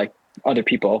 It's just like other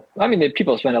people. I mean,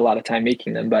 people spend a lot of time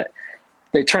making them, but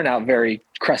they turn out very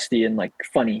crusty and like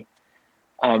funny.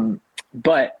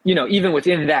 But, you know, even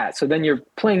within that, so then you're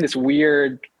playing this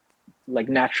weird, like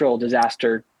natural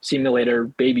disaster simulator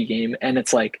baby game. And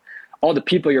it's like all the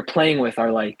people you're playing with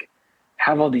are like,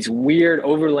 have all these weird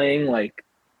overlaying, like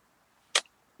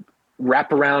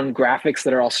wraparound graphics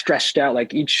that are all stretched out.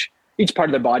 Like each part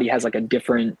of their body has like a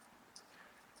different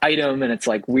item. And it's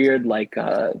like weird, like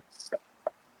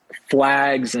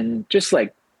flags and just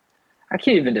like, I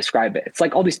can't even describe it. It's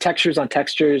like all these textures on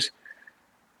textures,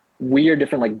 weird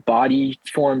different like body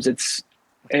forms. It's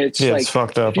like it's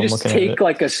fucked up. If you just take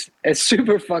like it's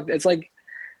super fucked. It's like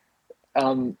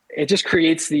it just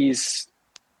creates these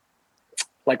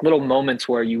like little moments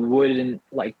where you wouldn't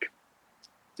like.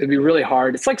 It'd be really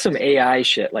hard. It's like some AI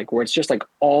shit, like where it's just like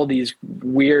all these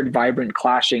weird, vibrant,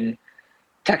 clashing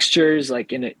textures,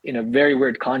 like in a very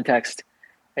weird context.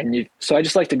 And so I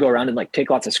just like to go around and like take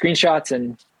lots of screenshots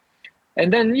and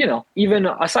then, you know, even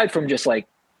aside from just like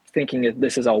thinking that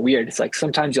this is all weird, it's like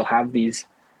sometimes you'll have these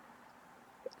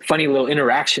funny little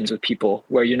interactions with people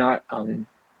where you're not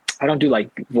I don't do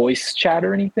like voice chat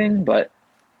or anything, but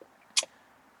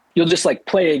you'll just like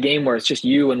play a game where it's just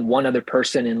you and one other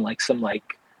person in like some like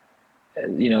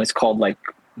you know, it's called like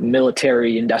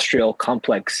military industrial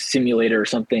complex simulator or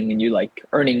something, and you like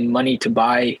earning money to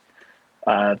buy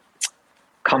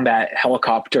combat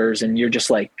helicopters, and you're just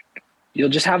like you'll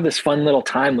just have this fun little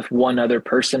time with one other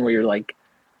person where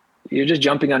you're just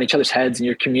jumping on each other's heads and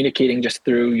you're communicating just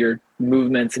through your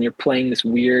movements, and you're playing this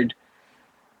weird,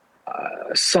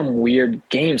 some weird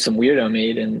game, some weirdo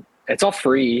made, and it's all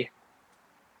free.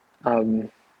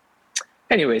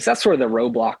 Anyways, that's sort of the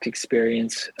Roblox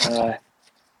experience.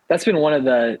 That's been one of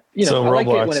the, you know, so I Roblox, like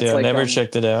it when it's like, never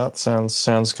checked it out.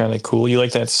 Sounds kind of cool. You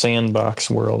like that sandbox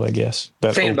world, I guess.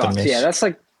 That sandbox, openness. Yeah,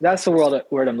 that's the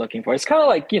word I'm looking for. It's kind of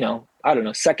like, you know, I don't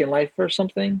know, Second Life or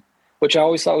something, which I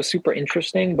always thought was super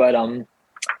interesting, but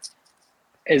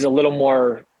is a little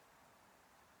more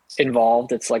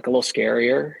involved. It's like a little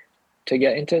scarier to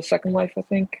get into Second Life, I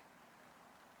think.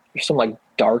 There's some like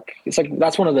dark. It's like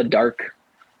that's one of the dark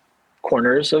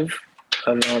corners of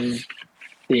the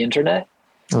internet.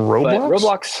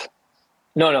 Roblox?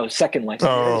 No, Second Life.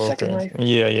 Oh, Second okay. Life?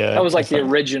 Yeah. That was like the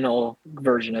original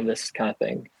version of this kind of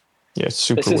thing. Yeah, it's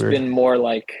super weird. This has been more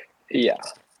like,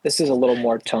 this is a little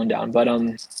more toned down, but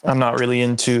I'm not really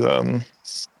into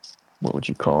what would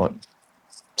you call it?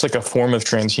 It's like a form of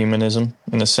transhumanism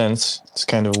in a sense. It's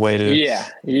kind of a way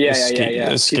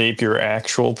to escape your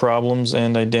actual problems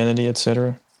and identity,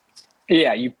 etc.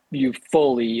 Yeah, you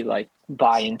fully like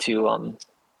buy into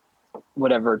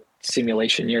whatever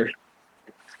simulation you're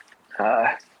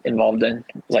involved in.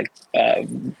 Like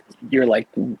you're like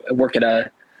work at a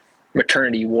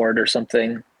maternity ward or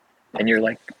something, and you're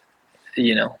like,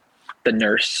 you know, the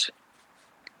nurse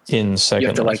in Second You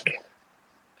have to Life. like,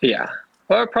 yeah.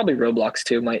 Well, probably Roblox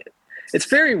too. It's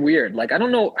very weird. Like, I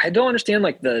don't know. I don't understand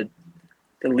like the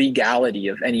legality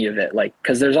of any of it. Like,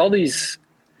 cause there's all these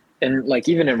and like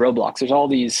even in Roblox, there's all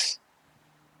these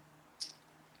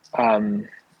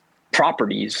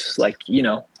properties. Like, you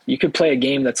know, you could play a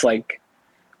game that's like,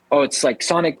 oh, it's like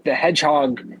Sonic the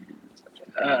Hedgehog,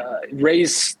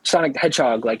 raised Sonic the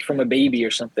Hedgehog like from a baby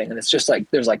or something, and it's just like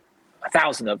there's like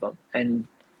 1,000 of them, and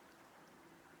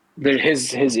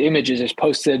his images is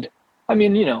posted. I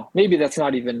mean, you know, maybe that's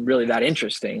not even really that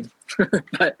interesting,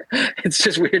 but it's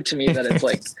just weird to me that it's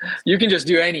like you can just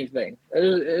do anything.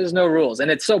 There's no rules, and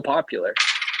it's so popular.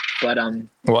 But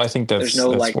well, I think that's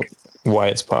why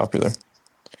it's popular.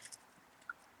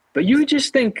 But you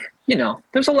just think, you know,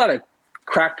 there's a lot of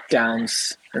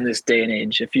crackdowns in this day and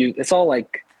age. It's all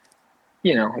like,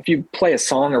 you know, if you play a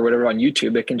song or whatever on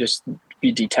YouTube, it can just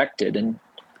be detected, and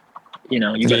you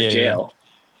know, you go to jail.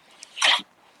 Yeah.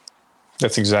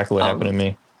 That's exactly what happened to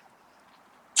me.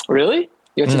 Really?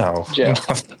 No. Jail.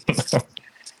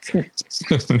 No.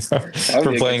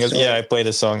 For playing I played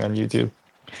a song on YouTube.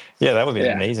 Yeah, that would be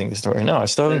an amazing story. No, I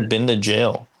still haven't been to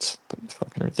jail. It's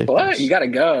fucking ridiculous. What? You gotta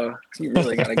go. You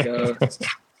really gotta go.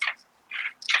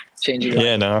 Change your life.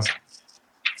 Yeah, no.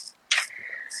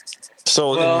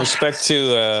 So in respect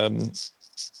to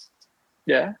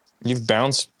you've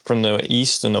bounced from the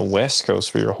East and the West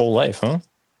Coast for your whole life, huh?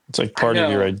 It's like part of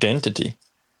your identity.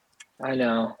 I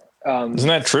know. Isn't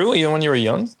that true? Even when you were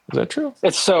young? Is that true?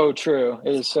 It's so true.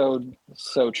 It is so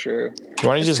true. Why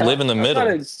don't you just live in the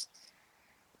middle?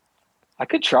 I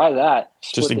could try that.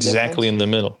 Just exactly in the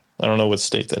middle. I don't know what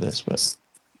state that is, but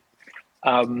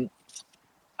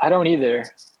I don't either.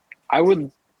 I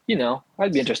would, you know,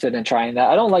 I'd be interested in trying that.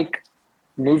 I don't like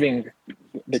moving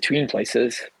between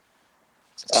places.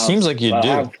 Seems like you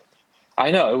do. I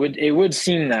know it would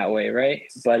seem that way, right?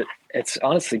 But it's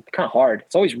honestly kind of hard.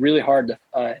 It's always really hard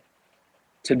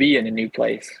to be in a new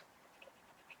place.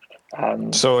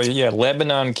 So yeah,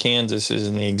 Lebanon, Kansas is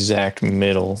in the exact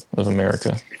middle of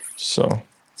America. So,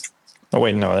 oh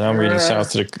wait, no, I'm reading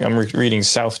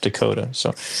South Dakota.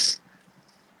 So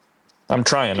I'm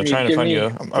trying to find you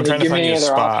a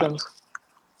spot. Options?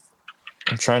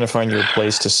 I'm trying to find you a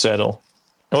place to settle.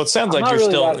 Well, it sounds like you're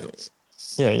still.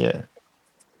 Yeah.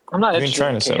 I'm not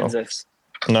interested in Kansas.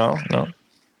 No.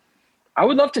 I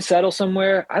would love to settle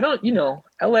somewhere. I don't, you know,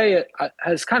 LA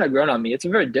has kind of grown on me. It's a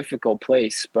very difficult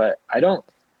place, but I don't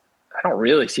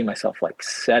really see myself like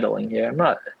settling here. I'm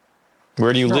not.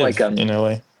 Where do you live in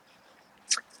LA?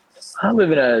 I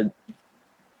live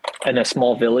in a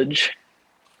small village.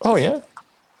 Oh yeah.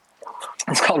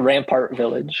 It's called Rampart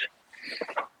Village.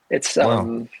 It's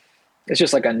it's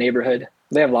just like a neighborhood.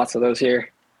 They have lots of those here.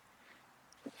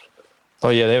 Oh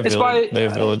yeah, they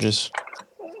have villages.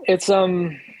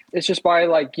 It's just by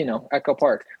like, you know, Echo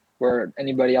Park, where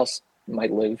anybody else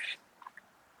might live.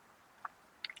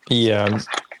 Yeah,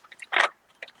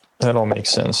 that all makes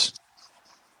sense.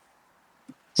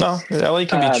 No, LA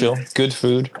can be chill. Good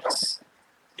food.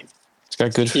 It's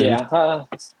got good food. Yeah, I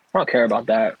don't care about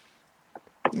that.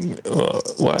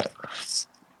 What?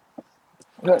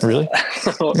 Really?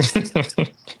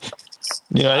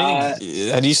 You know,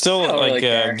 do you still like?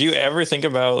 Really do you ever think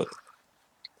about?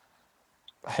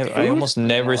 I almost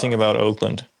never think about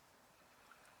Oakland.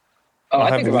 Oh,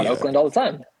 I think about Oakland all the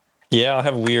time. Yeah, I'll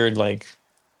have weird like.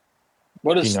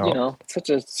 What is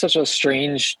such a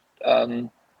strange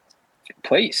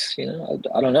place? You know,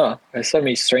 I don't know. There's so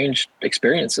many strange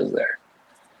experiences there.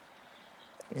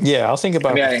 Yeah, I'll think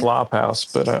about the flop house,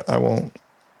 but I won't.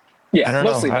 Yeah, I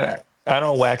don't know. I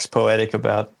don't wax poetic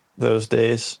about those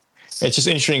days. It's just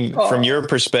interesting from your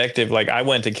perspective. Like, I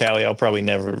went to Cali. I'll probably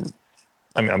never.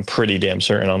 I mean, I'm pretty damn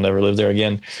certain I'll never live there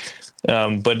again.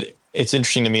 But it's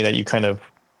interesting to me that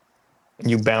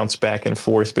you bounce back and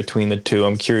forth between the two.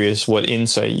 I'm curious what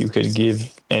insight you could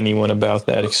give anyone about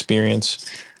that experience.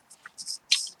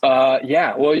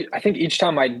 Yeah, well, I think each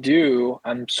time I do,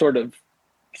 I'm sort of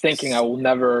thinking I will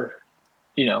never,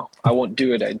 you know, I won't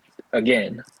do it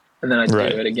again. And then I do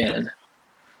it again.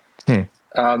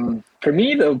 For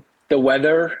me, the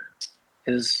weather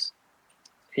is,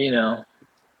 you know,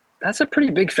 that's a pretty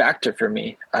big factor for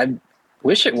me. I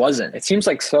wish it wasn't. It seems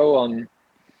like so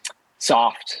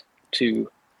soft to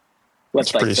let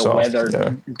the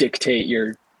weather dictate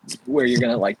where you're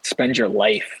gonna like spend your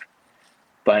life.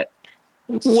 But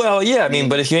well, yeah, I mean,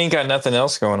 but if you ain't got nothing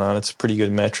else going on, it's a pretty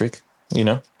good metric, you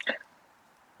know.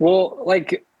 Well,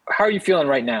 like, how are you feeling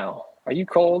right now? Are you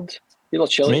cold? You a little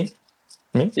chilly?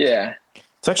 Me? Yeah.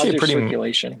 It's actually pretty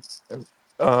circulation.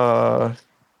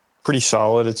 Pretty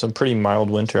solid. It's a pretty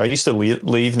mild winter. I used to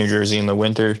leave New Jersey in the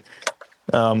winter,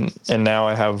 and now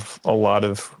I have a lot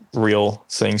of real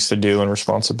things to do and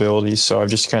responsibilities. So I've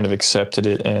just kind of accepted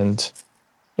it and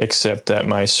accept that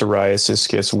my psoriasis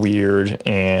gets weird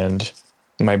and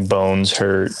my bones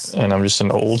hurt and I'm just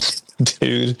an old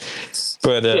dude.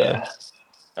 But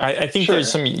I think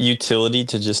there's some utility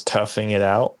to just toughing it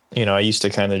out. You know, I used to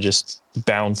kind of just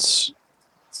bounce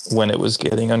when it was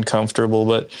getting uncomfortable,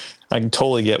 but I can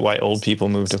totally get why old people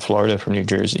move to Florida from New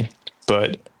Jersey.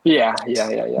 But yeah.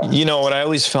 You know, what I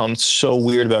always found so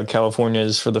weird about California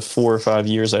is for the 4 or 5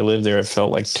 years I lived there, it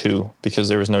felt like 2 because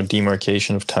there was no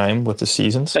demarcation of time with the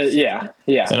seasons. Yeah.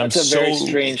 And that's a very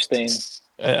strange thing.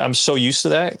 I'm so used to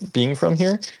that being from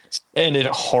here, and it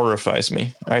horrifies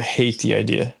me. I hate the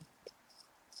idea.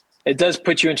 It does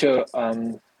put you into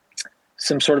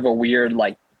some sort of a weird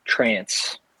like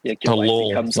trance. Like your life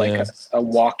becomes like a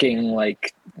walking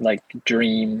like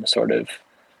dream sort of.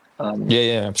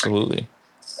 Yeah, absolutely.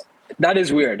 That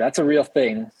is weird. That's a real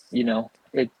thing. You know,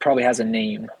 it probably has a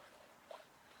name.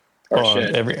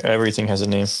 Everything has a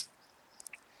name.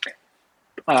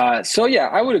 So yeah,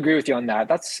 I would agree with you on that.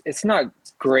 It's not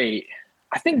great.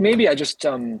 I think maybe I just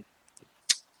have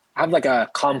like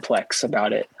a complex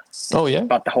about it. Oh yeah,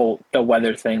 about the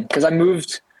weather thing, because I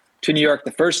moved to New York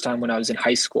the first time when I was in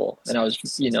high school, and I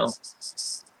was, you know,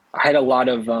 I had a lot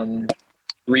of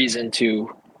reason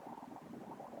to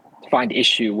find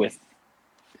issue with,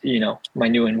 you know, my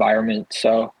new environment.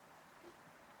 So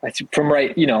from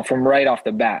right off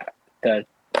the bat, the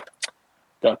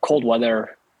cold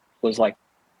weather was like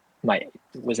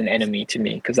was an enemy to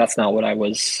me, because that's not what I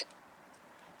was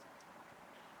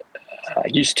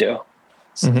used to.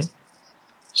 Mm-hmm.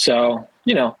 So,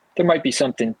 you know, there might be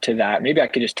something to that. Maybe I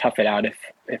could just tough it out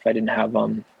if I didn't have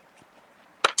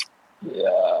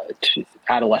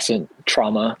adolescent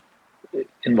trauma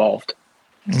involved.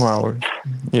 Wow.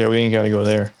 Yeah, we ain't got to go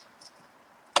there.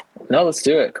 No, let's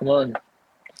do it. Come on.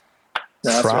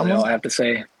 No, that's really all I have to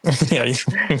say. Yeah.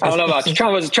 I don't know about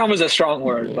trauma's a strong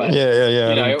word, but yeah.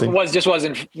 You know,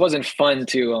 it wasn't fun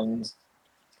to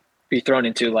be thrown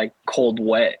into like cold,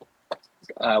 wet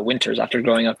winters after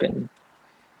growing up in.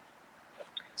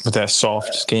 With that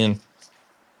soft skin.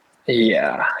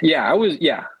 Yeah. I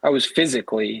was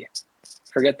physically,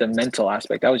 forget the mental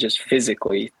aspect. I was just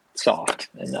physically soft,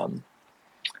 and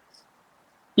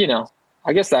you know,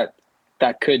 I guess that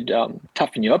could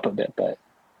toughen you up a bit, but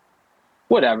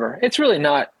whatever. It's really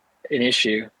not an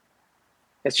issue.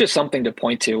 It's just something to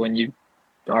point to when you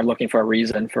are looking for a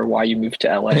reason for why you moved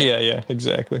to LA. Yeah,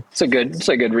 exactly. It's a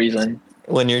good reason.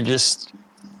 When you're just,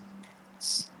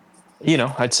 you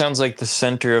know, it sounds like the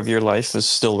center of your life is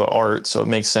still the art, so it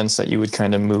makes sense that you would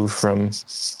kind of move from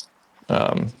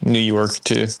New York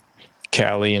to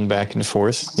Cali and back and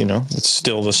forth. You know, it's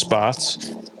still the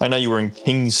spots. I know you were in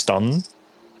Kingston,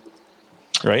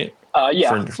 right?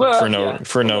 Yeah.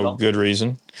 For no good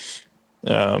reason.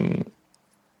 Yeah,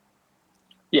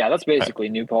 that's basically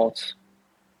New Paltz.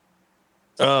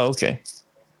 Oh, okay.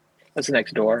 That's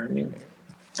next door. I mean,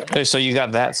 so you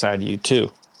got that side of you too.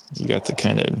 You got the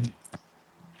kind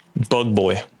of bug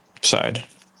boy side.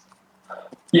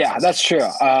 Yeah, that's true.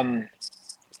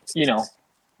 You know,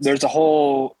 there's a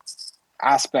whole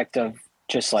aspect of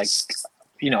just like,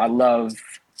 you know, I love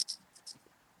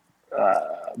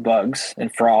bugs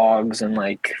and frogs and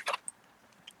like,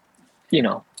 you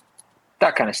know,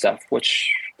 that kind of stuff,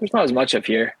 which there's not as much of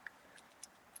here.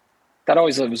 That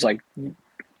always was like,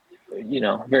 you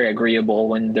know, very agreeable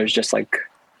when there's just like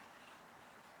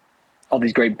all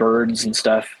these great birds and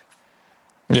stuff.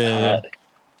 Yeah.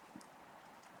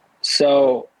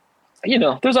 So, you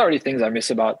know, there's already things I miss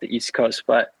about the East Coast,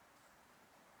 but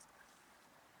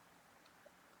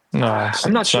no,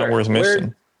 I'm not sure. Not worth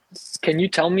missing. Can you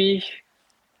tell me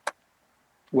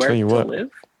where to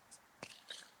live?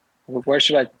 Where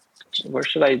should I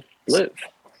live?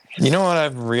 You know what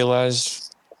I've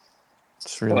realized?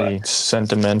 It's really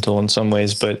sentimental in some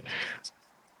ways, but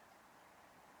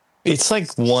it's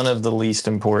like one of the least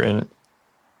important.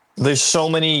 There's so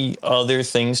many other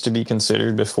things to be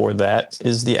considered before that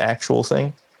is the actual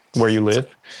thing where you live.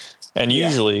 And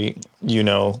usually, you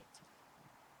know,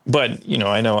 but, you know,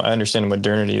 I understand in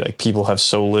modernity, like people have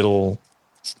so little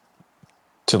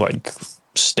to like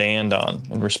stand on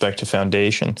in respect to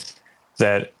foundation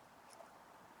that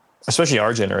especially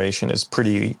our generation is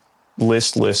pretty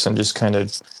listless and just kind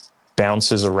of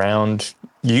bounces around,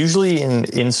 usually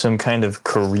in some kind of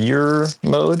career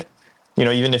mode. You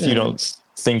know, even if you don't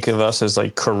think of us as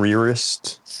like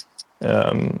careerist,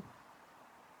 there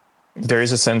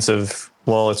is a sense of,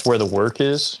 well, it's where the work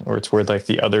is, or it's where like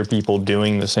the other people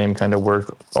doing the same kind of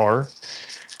work are.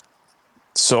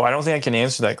 So I don't think I can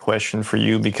answer that question for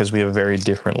you because we have very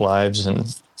different lives.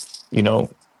 And, you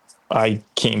know, I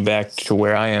came back to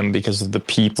where I am because of the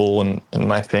people and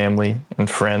my family and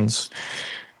friends.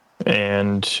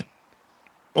 And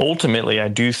ultimately, I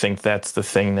do think that's the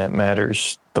thing that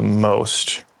matters the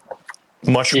most,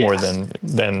 much more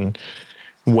than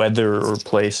weather or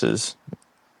places.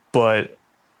 But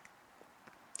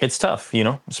it's tough,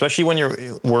 especially when your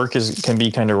work can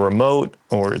be kind of remote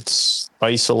or it's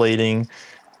isolating.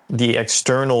 The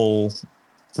external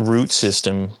root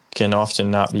system can often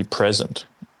not be present.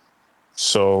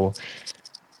 So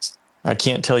I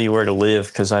can't tell you where to live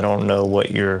because I don't know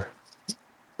what you're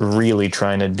really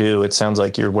trying to do. It sounds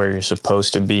like you're where you're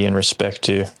supposed to be in respect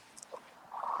to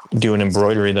doing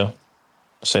embroidery, though.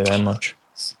 I'll say that much.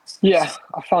 Yeah,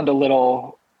 I found a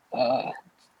little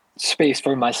space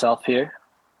for myself here.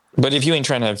 But if you ain't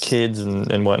trying to have kids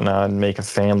and whatnot and make a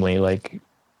family, like,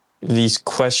 these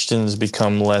questions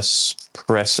become less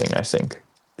pressing, I think.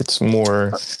 It's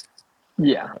more...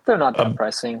 Yeah, they're not that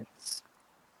pressing.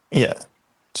 Yeah.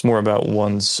 It's more about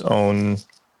one's own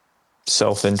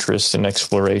self-interest and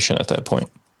exploration at that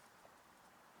point.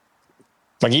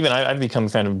 Like, even I've become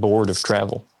kind of bored of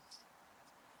travel.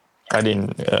 I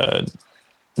didn't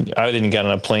get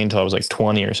on a plane until I was like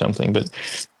 20 or something, but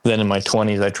then in my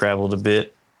 20s I traveled a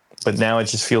bit. But now it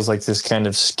just feels like this kind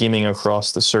of skimming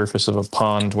across the surface of a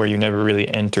pond where you never really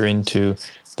enter into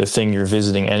the thing you're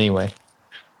visiting anyway.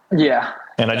 Yeah.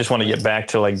 And I just want to get back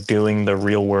to like doing the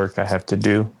real work I have to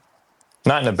do.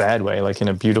 Not in a bad way, like in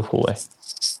a beautiful way.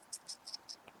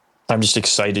 I'm just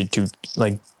excited to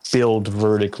like build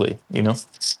vertically,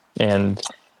 And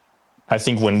I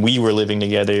think when we were living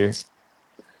together,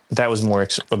 that was more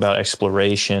about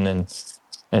exploration and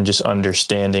just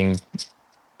understanding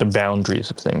the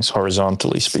boundaries of things,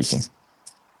 horizontally speaking.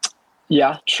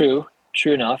 Yeah, true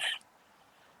enough.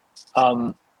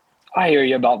 I hear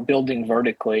you about building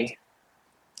vertically.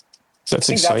 That's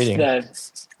exciting.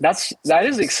 That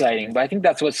is exciting, but I think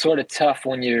that's what's sort of tough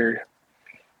when you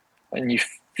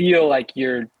feel like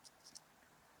there's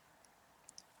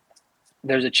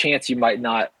a chance you might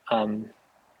not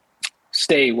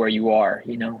stay where you are.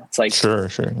 It's like sure.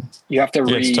 You have to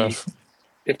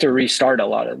restart a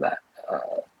lot of that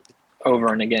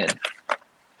over and again.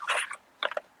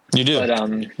 You do,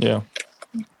 but yeah.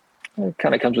 It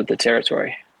kind of comes with the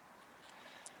territory.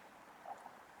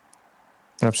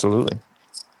 Absolutely.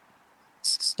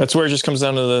 That's where it just comes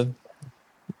down to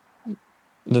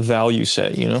the value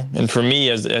set, And for me,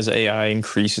 as AI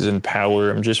increases in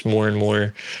power, I'm just more and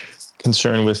more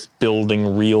concerned with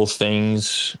building real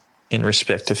things in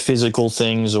respect to physical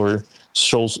things or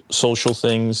social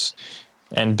things,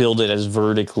 and build it as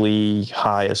vertically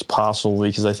high as possible,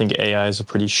 because I think AI is a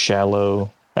pretty shallow,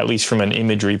 at least from an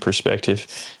imagery perspective,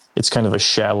 it's kind of a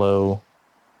shallow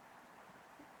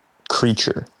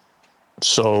creature.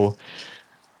 So,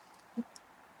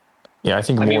 yeah, I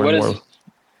think more and more.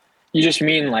 You just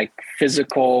mean like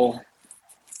physical?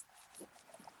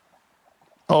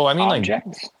 Oh, I mean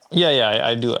objects?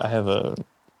 I do. I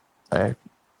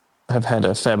have had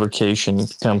a fabrication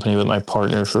company with my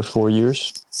partner for 4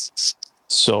 years.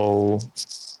 So,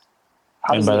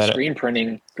 how does the screen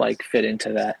printing like fit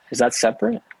into that? Is that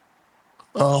separate?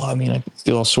 Oh, I mean, I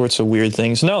do all sorts of weird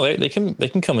things. No, they can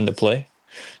come into play.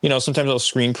 Sometimes I'll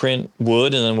screen print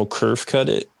wood and then we'll curve cut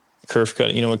it.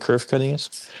 You know what curve cutting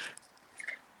is?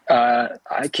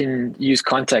 I can use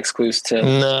context clues to. No,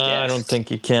 guess. I don't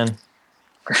think you can.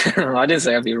 I didn't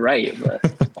say I'd be right, but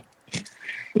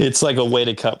it's like a way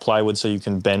to cut plywood so you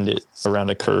can bend it around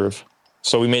a curve.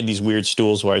 So we made these weird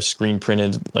stools where I screen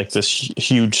printed like this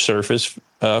huge surface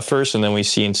first, and then we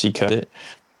CNC cut it.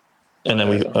 And then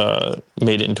we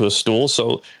made it into a stool.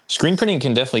 So screen printing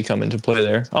can definitely come into play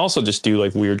there. I also just do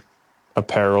like weird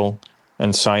apparel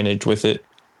and signage with it.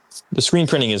 The screen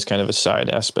printing is kind of a side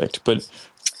aspect, but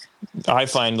I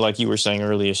find, like you were saying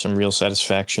earlier, some real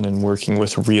satisfaction in working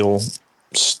with real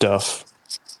stuff.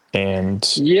 And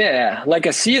yeah, like a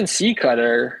CNC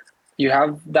cutter, you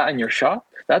have that in your shop.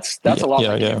 That's a lot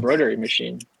like an embroidery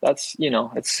machine. That's,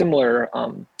 it's similar,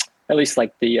 at least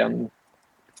like the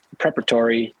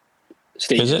preparatory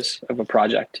stages of a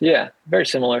project. Yeah, very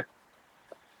similar.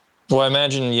 Well, I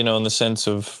imagine, in the sense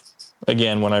of,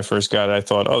 again, when I first got it, I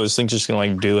thought, this thing's just going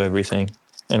to like do everything.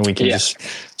 And we can just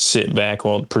sit back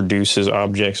while it produces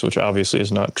objects, which obviously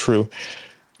is not true.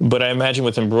 But I imagine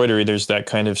with embroidery, there's that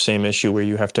kind of same issue where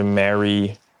you have to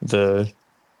marry at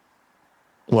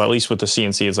least with the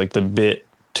CNC, it's like the bit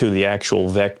to the actual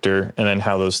vector, and then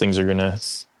how those things are going to,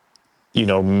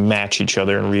 match each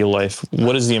other in real life.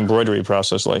 What is the embroidery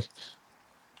process like?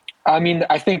 I mean,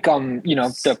 I think,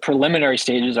 the preliminary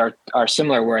stages are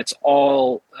similar, where it's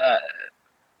all,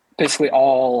 basically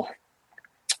all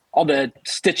the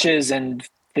stitches and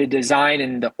the design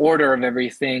and the order of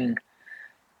everything,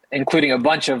 including a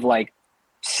bunch of like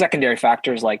secondary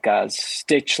factors like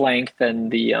stitch length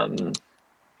and the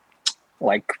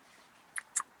like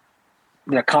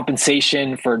the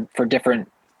compensation for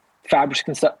different fabrics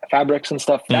and stuff.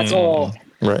 That's all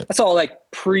right. That's all like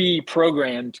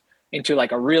pre-programmed into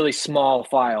like a really small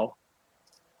file.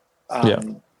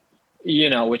 You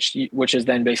know, which is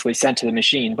then basically sent to the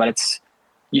machine. But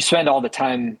you spend all the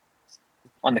time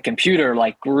on the computer,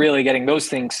 like really getting those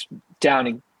things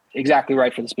down exactly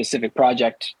right for the specific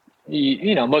project.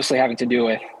 You know, mostly having to do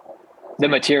with the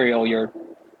material you're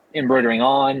embroidering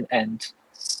on, and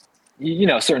you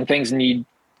know, certain things need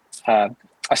a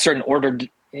certain order,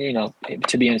 you know,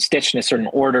 to be stitched in a certain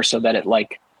order so that it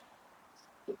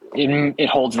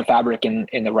holds the fabric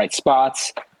in the right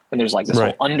spots. And there's like this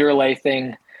whole underlay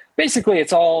thing. Basically,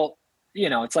 it's all, you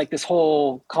know, it's like this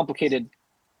whole complicated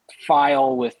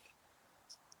file it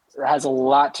has a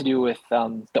lot to do with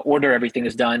the order everything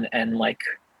is done and like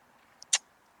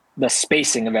the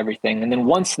spacing of everything. And then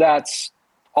once that's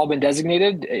all been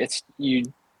designated, you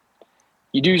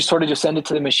do sort of just send it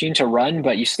to the machine to run,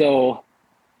 but you still,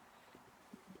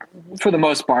 for the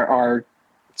most part, are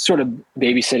sort of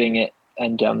babysitting it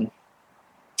and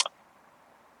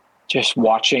just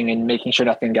watching and making sure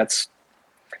nothing gets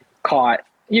caught.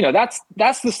 You know, that's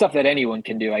the stuff that anyone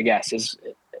can do, I guess, is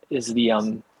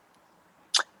the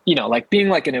you know, like being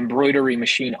like an embroidery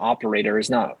machine operator is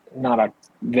not a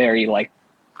very like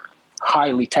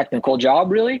highly technical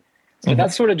job really, but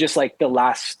that's sort of just like the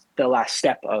last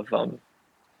step of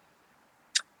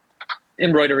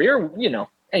embroidery, or you know,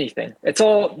 anything. It's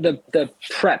all the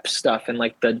prep stuff and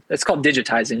like it's called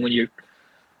digitizing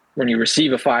when you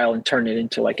receive a file and turn it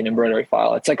into like an embroidery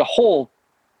file. It's like a whole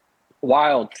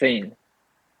wild thing.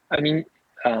 I mean,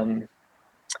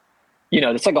 you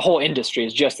know, it's like a whole industry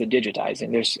is just the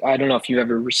digitizing. I don't know if you've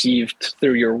ever received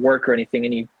through your work or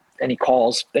anything, any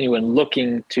calls, anyone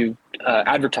looking to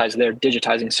advertise their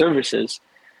digitizing services,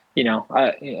 you know,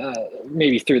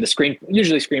 maybe through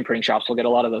usually screen printing shops will get a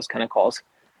lot of those kind of calls,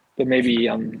 but maybe,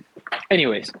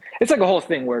 anyways, it's like a whole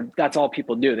thing where that's all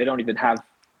people do. They don't even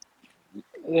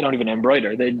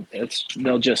embroider.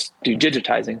 They'll just do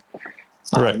digitizing.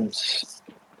 Right.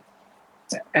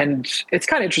 And it's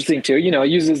kind of interesting too, you know, it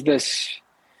uses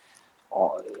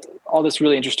all this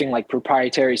really interesting, like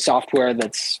proprietary software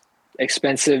that's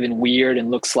expensive and weird and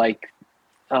looks like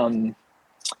some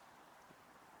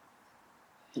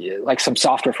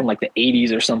software from like the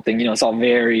 80s or something, you know, it's all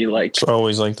very like, it's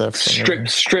always like that.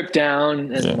 Stripped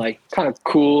down and like kind of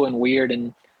cool and weird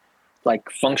and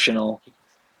like functional.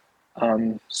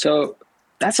 So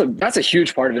that's a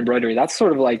huge part of embroidery. That's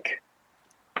sort of like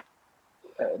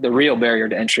the real barrier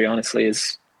to entry, honestly,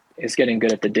 is getting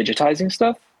good at the digitizing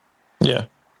stuff. Yeah.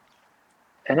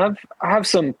 And I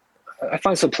find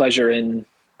some pleasure in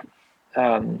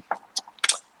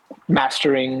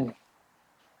mastering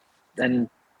and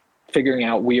figuring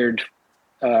out weird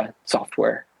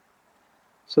software.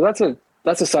 So that's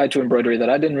a side to embroidery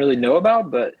that I didn't really know about,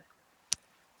 but.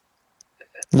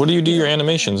 What do you do your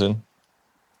animations in?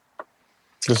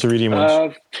 The 3D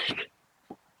ones?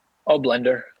 All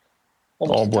Blender.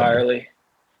 Almost entirely.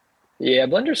 Yeah,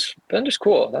 Blender's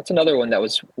cool. That's another one that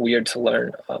was weird to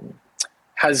learn.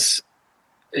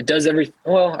 It does everything.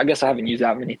 Well, I guess I haven't used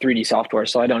that many 3D software,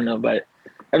 so I don't know, but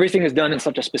everything is done in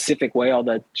such a specific way, all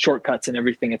the shortcuts and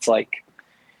everything. It's like,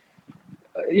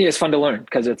 yeah, it's fun to learn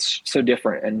because it's so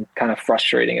different and kind of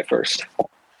frustrating at first.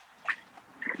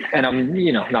 And I'm,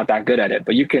 you know, not that good at it,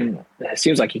 but it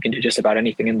seems like you can do just about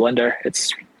anything in Blender.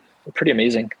 It's pretty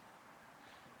amazing.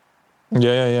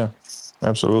 Yeah.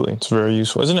 Absolutely. It's very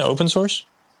useful. Isn't it open source?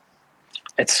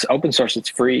 It's open source. It's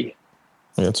free.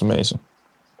 Yeah, it's amazing.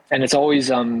 And it's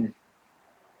always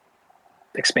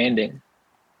expanding,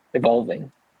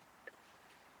 evolving.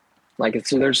 Like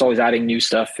there's always adding new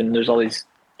stuff, and there's all these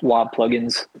wild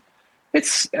plugins.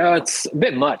 It's a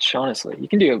bit much, honestly. You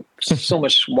can do so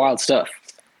much wild stuff.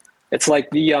 It's like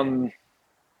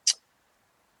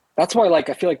that's why, like,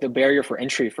 I feel like the barrier for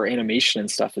entry for animation and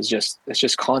stuff is just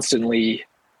constantly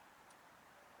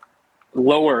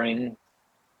lowering,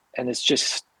 and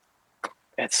it's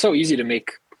so easy to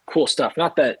make cool stuff.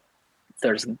 Not that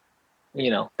there's,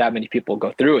 you know, that many people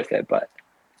go through with it, but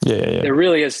yeah. There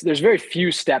really is. There's very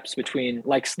few steps between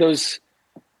like those.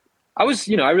 I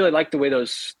really liked the way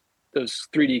those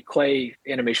 3D clay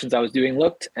animations I was doing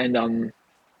looked, and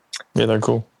yeah, they're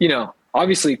cool. You know,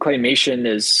 obviously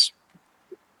claymation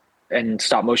and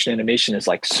stop motion animation is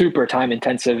like super time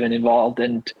intensive and involved,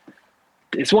 and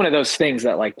it's one of those things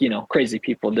that, like, you know, crazy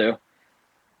people do.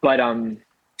 But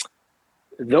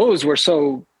those were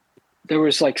there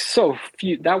was like so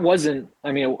few. That wasn't,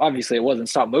 I mean, obviously it wasn't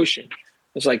stop motion.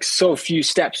 There's like so few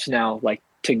steps now, like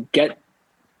to get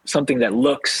something that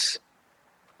looks,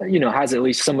 has at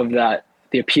least some of that,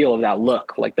 the appeal of that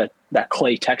look, like that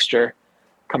clay texture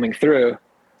coming through.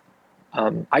 I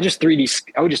would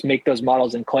just make those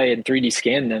models in clay and 3D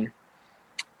scan them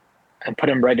and put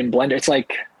them right in Blender. It's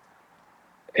like,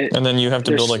 and then you have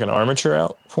to build like an armature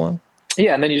out for them.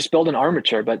 Yeah. And then you just build an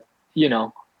armature, but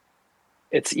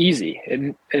it's easy.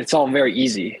 It's all very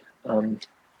easy.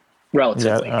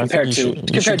 Relatively compared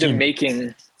to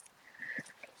making,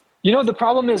 the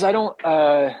problem is I don't,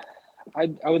 I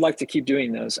would like to keep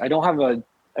doing those. I don't have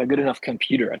a good enough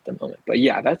computer at the moment, but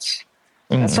yeah, that's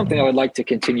something I would like to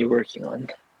continue working on.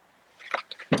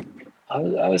 I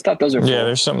always thought those are cool. Yeah,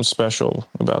 there's something special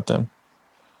about them.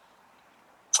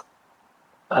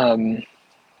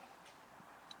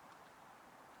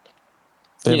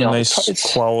 They have a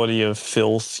nice quality of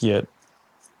filth, yet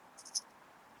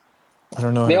I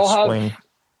don't know how to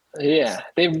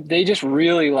explain. They just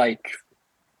really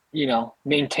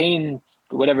maintain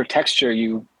whatever texture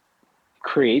you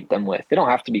create them with. They don't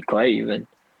have to be clay even.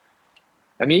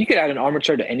 I mean, you could add an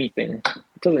armature to anything.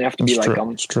 It doesn't have to be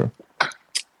it's true.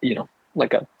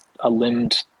 Like a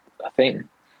limbed thing.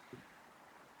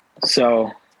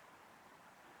 So,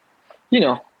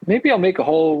 maybe I'll make a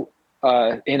whole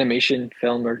animation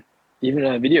film or even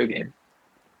a video game.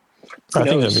 I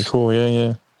think that'd be cool.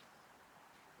 Yeah.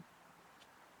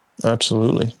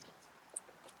 Absolutely.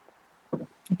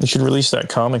 You should release that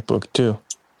comic book too.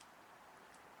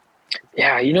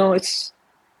 Yeah, it's...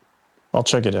 I'll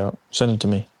check it out. Send it to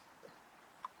me.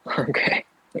 Okay.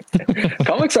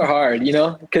 Comics are hard,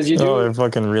 because you do... Oh, they're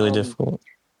fucking really difficult.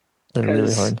 They're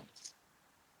really hard.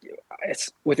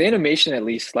 It's with animation, at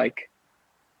least, like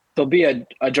there'll be a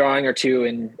drawing or two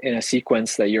in a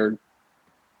sequence that you're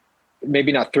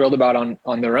maybe not thrilled about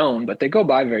on their own, but they go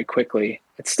by very quickly.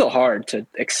 It's still hard to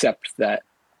accept that,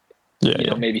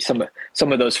 maybe some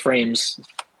of those frames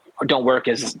don't work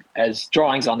as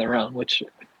drawings on their own, which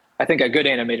I think a good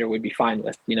animator would be fine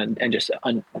with, and just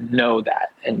know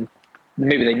that. And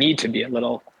maybe they need to be a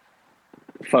little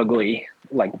fugly,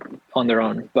 like on their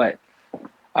own. But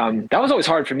that was always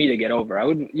hard for me to get over. I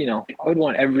would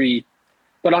want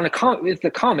but on with the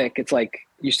comic, it's like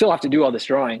you still have to do all this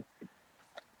drawing.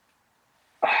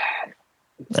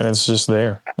 And it's just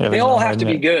there. Yeah, they all have to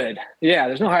be good. Yeah,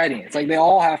 there's no hiding. It's like they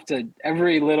all have to,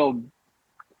 every little...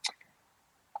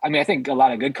 I mean, I think a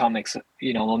lot of good comics,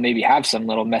 will maybe have some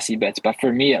little messy bits, but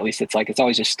for me, at least, it's like, it's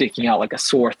always just sticking out like a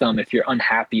sore thumb if you're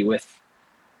unhappy with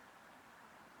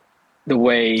the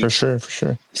way for sure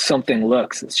something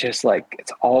looks. It's just like,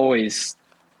 it's always,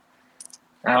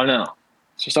 I don't know.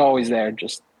 It's just always there,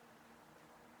 just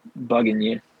bugging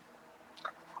you.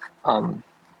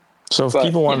 So if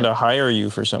people wanted to hire you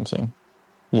for something,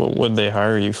 what would they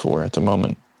hire you for at the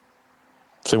moment?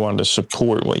 If they wanted to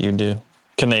support what you do,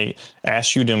 can they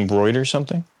ask you to embroider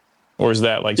something? Or is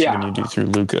that like something you do through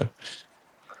LUCCA?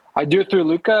 I do it through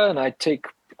LUCCA, and I take,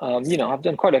 I've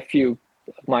done quite a few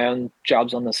of my own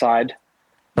jobs on the side.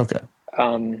 Okay.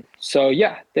 So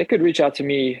yeah, they could reach out to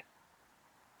me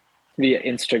via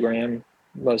Instagram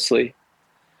mostly.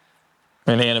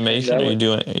 And animation?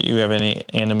 You have any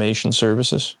animation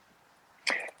services?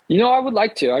 I would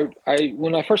like to. I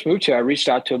when I first moved here, I reached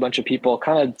out to a bunch of people,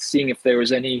 kind of seeing if there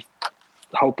was any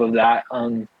hope of that.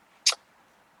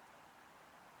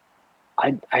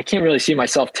 I can't really see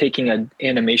myself taking an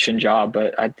animation job,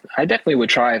 but I definitely would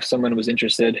try if someone was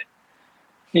interested.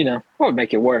 I would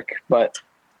make it work, but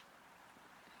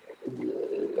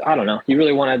I don't know. You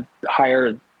really want to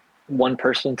hire one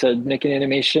person to make an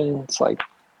animation? It's like,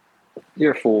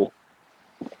 you're a fool.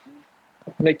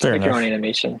 Make your own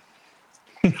animation.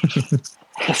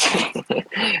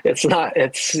 It's not,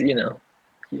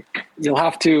 you'll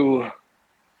have to,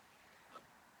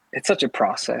 it's such a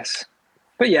process.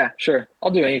 But yeah, sure.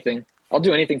 I'll do anything. I'll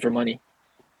do anything for money.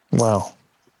 Wow.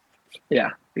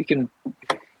 Yeah. You can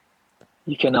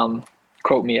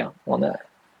quote me on that.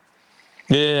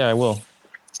 Yeah, I will.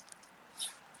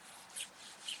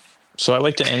 So I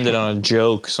like to end it on a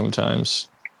joke sometimes.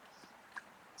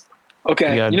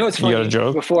 Okay. What's funny? You got a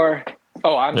joke? Before...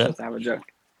 Oh, I'm supposed to have a joke.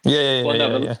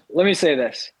 Yeah. Let me say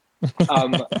this.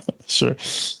 Sure.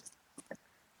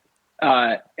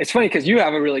 It's funny because you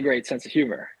have a really great sense of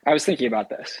humor. I was thinking about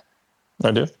this.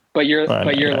 I do. But you're you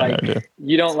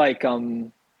don't like,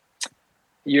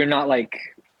 you're not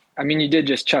like, I mean, you did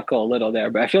just chuckle a little there,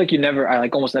 but I feel like I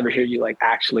almost never hear you like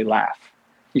actually laugh.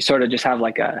 You sort of just have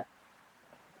like an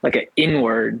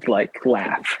inward like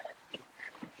laugh.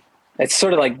 It's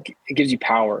sort of like, it gives you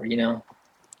power,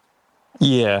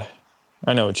 Yeah,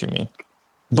 I know what you mean.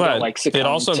 But it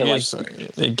also gives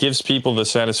gives people the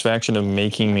satisfaction of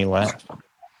making me laugh.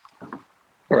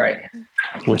 Right.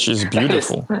 Which is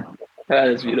beautiful. That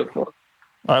is beautiful.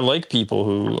 I like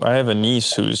people I have a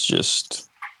niece who's just,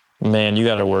 man, you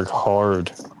got to work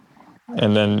hard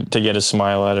and then to get a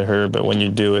smile out of her. But when you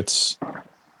do, it's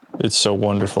so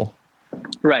wonderful.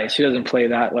 Right. She doesn't play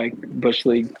that like Bush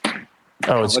League.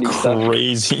 Oh, it's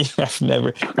crazy. I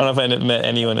don't know if I met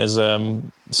anyone as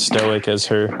stoic as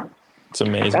her. It's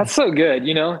amazing. That's so good.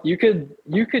 You know, you could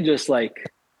just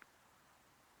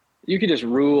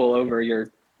rule over your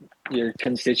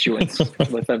constituents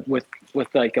with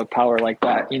like a power like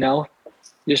that, you know?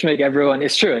 You just make everyone,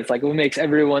 it's true. It's like what makes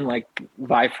everyone like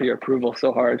vie for your approval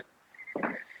so hard.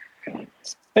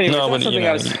 Anyway, no, but you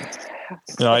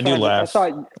know, I do laugh.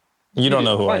 You don't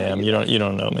know who I am. You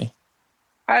don't know me.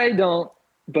 I don't,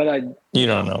 but you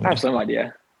don't know me. I have some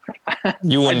idea.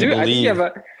 You wouldn't believe. I think you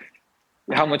have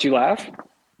how much you laugh.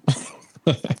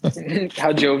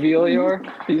 How jovial you are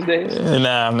these days.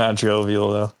 Nah, I'm not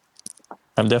jovial though.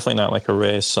 I'm definitely not like a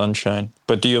ray of sunshine.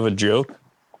 But do you have a joke?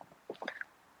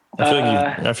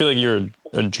 I feel like you're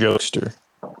a jokester.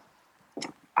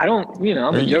 I don't, you know,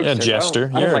 I'm a jokester. A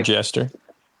jester. You're a jester.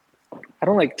 I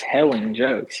don't like telling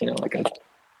jokes, you know, like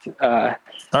all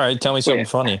right, tell me something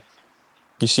funny.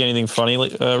 You see anything funny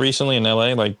recently in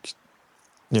LA? Like,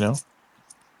 you know?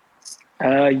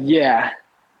 Yeah.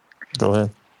 Go ahead.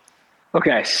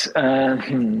 Okay.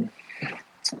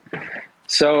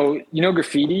 So, you know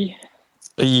graffiti?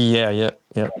 Yeah.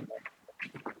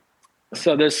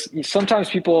 So there's sometimes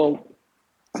people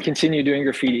continue doing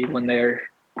graffiti when they're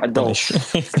adults.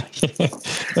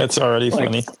 That's already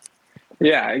funny.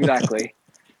 Yeah, exactly.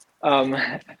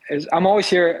 I'm always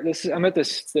here. I'm at the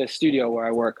studio where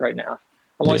I work right now.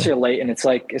 I'm always here late, and it's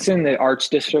in the arts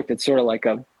district. It's sort of like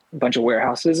a bunch of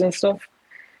warehouses and stuff.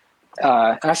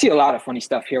 And I see a lot of funny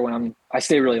stuff here when I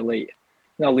stay really late.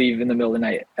 And I'll leave in the middle of the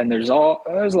night, and there's a lot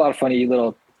of funny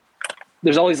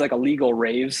there's always like illegal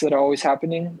raves that are always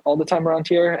happening all the time around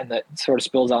here, and that sort of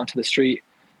spills onto the street.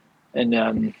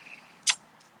 And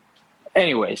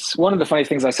anyways, one of the funny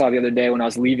things I saw the other day when I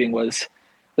was leaving was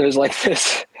there's like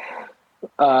this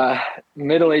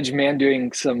middle-aged man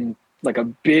doing some like a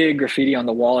big graffiti on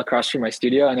the wall across from my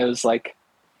studio, and it said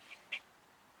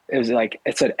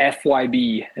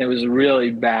FYB, and it was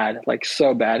really bad, like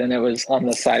so bad. And it was on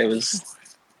the side, he was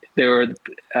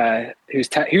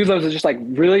just like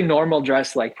really normal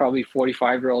dress, like probably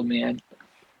 45-year-old man,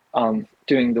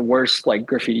 doing the worst like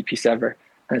graffiti piece ever.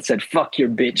 And it said, "Fuck your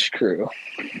bitch crew."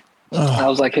 Oh. That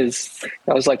was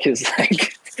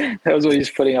what he's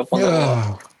putting up on the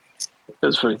wall. It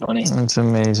was pretty funny. It's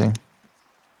amazing.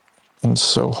 It's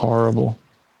so horrible.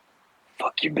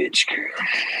 Fuck your bitch crew.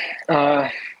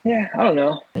 Yeah, I don't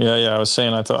know. Yeah. I was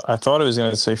saying I thought it was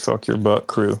gonna say "fuck your butt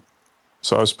crew,"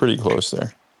 so I was pretty close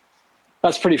there.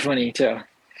 That's pretty funny too.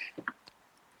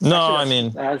 No, I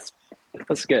mean that's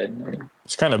good. I mean,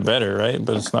 it's kind of better, right?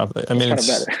 But it's not. I mean, it's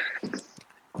kind of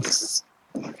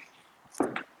better.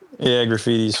 Yeah,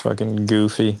 graffiti's fucking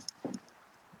goofy.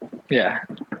 Yeah.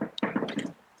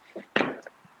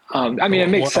 I mean, it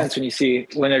makes sense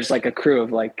when there's like a crew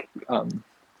of like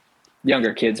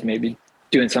younger kids maybe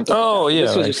doing something. Oh, like yeah,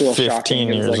 this was like just a little 15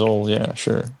 shocking. years old. Yeah,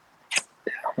 sure.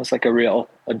 Yeah, almost like a real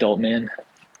adult man.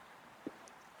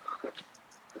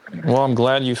 Well, I'm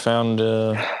glad you found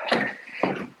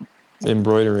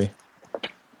embroidery.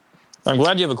 I'm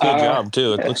glad you have a cool job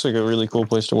too. It looks like a really cool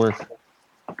place to work.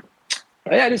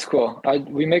 Yeah, it is cool.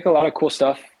 We make a lot of cool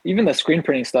stuff. Even the screen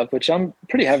printing stuff, which I'm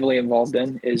pretty heavily involved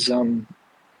in, is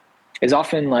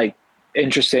often like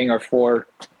interesting or for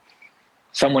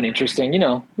someone interesting. You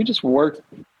know, we just work.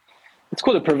 It's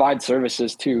cool to provide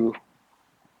services to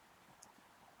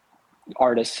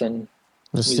artists and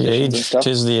it's the age. And stuff.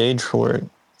 'Tis the age for it.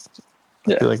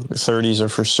 Yeah. I feel like the 30s are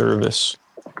for service.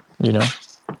 You know.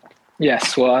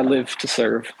 Yes. Well, I live to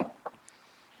serve.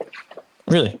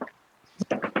 Really?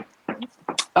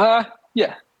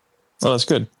 Yeah. Well, that's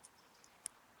good.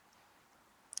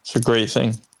 It's a great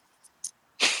thing.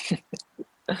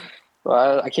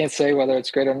 Well, I can't say whether it's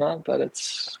great or not, but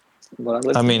it's what I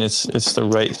live. I mean, it's the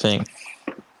right thing.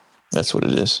 That's what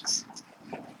it is.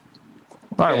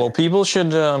 All right. Well, people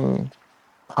should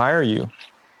hire you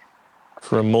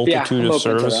for a multitude of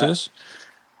services.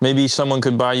 Maybe someone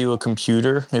could buy you a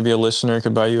computer. Maybe a listener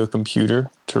could buy you a computer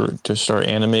to start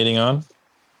animating on.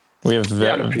 We have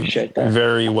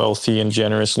very wealthy and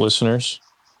generous listeners.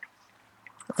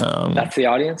 That's the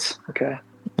audience? Okay.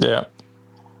 Yeah.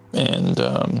 And,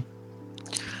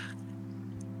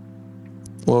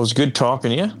 well, it was good talking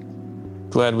to you.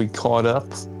 Glad we caught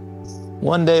up.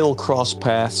 One day we'll cross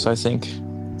paths, I think.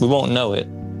 We won't know it,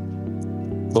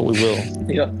 but we will.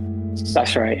 Yep.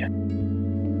 That's right.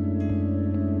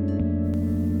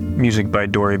 Music by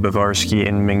Dori Bavarsky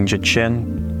and Mingja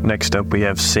Chen. Next up, we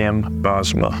have Sam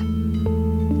Bosma.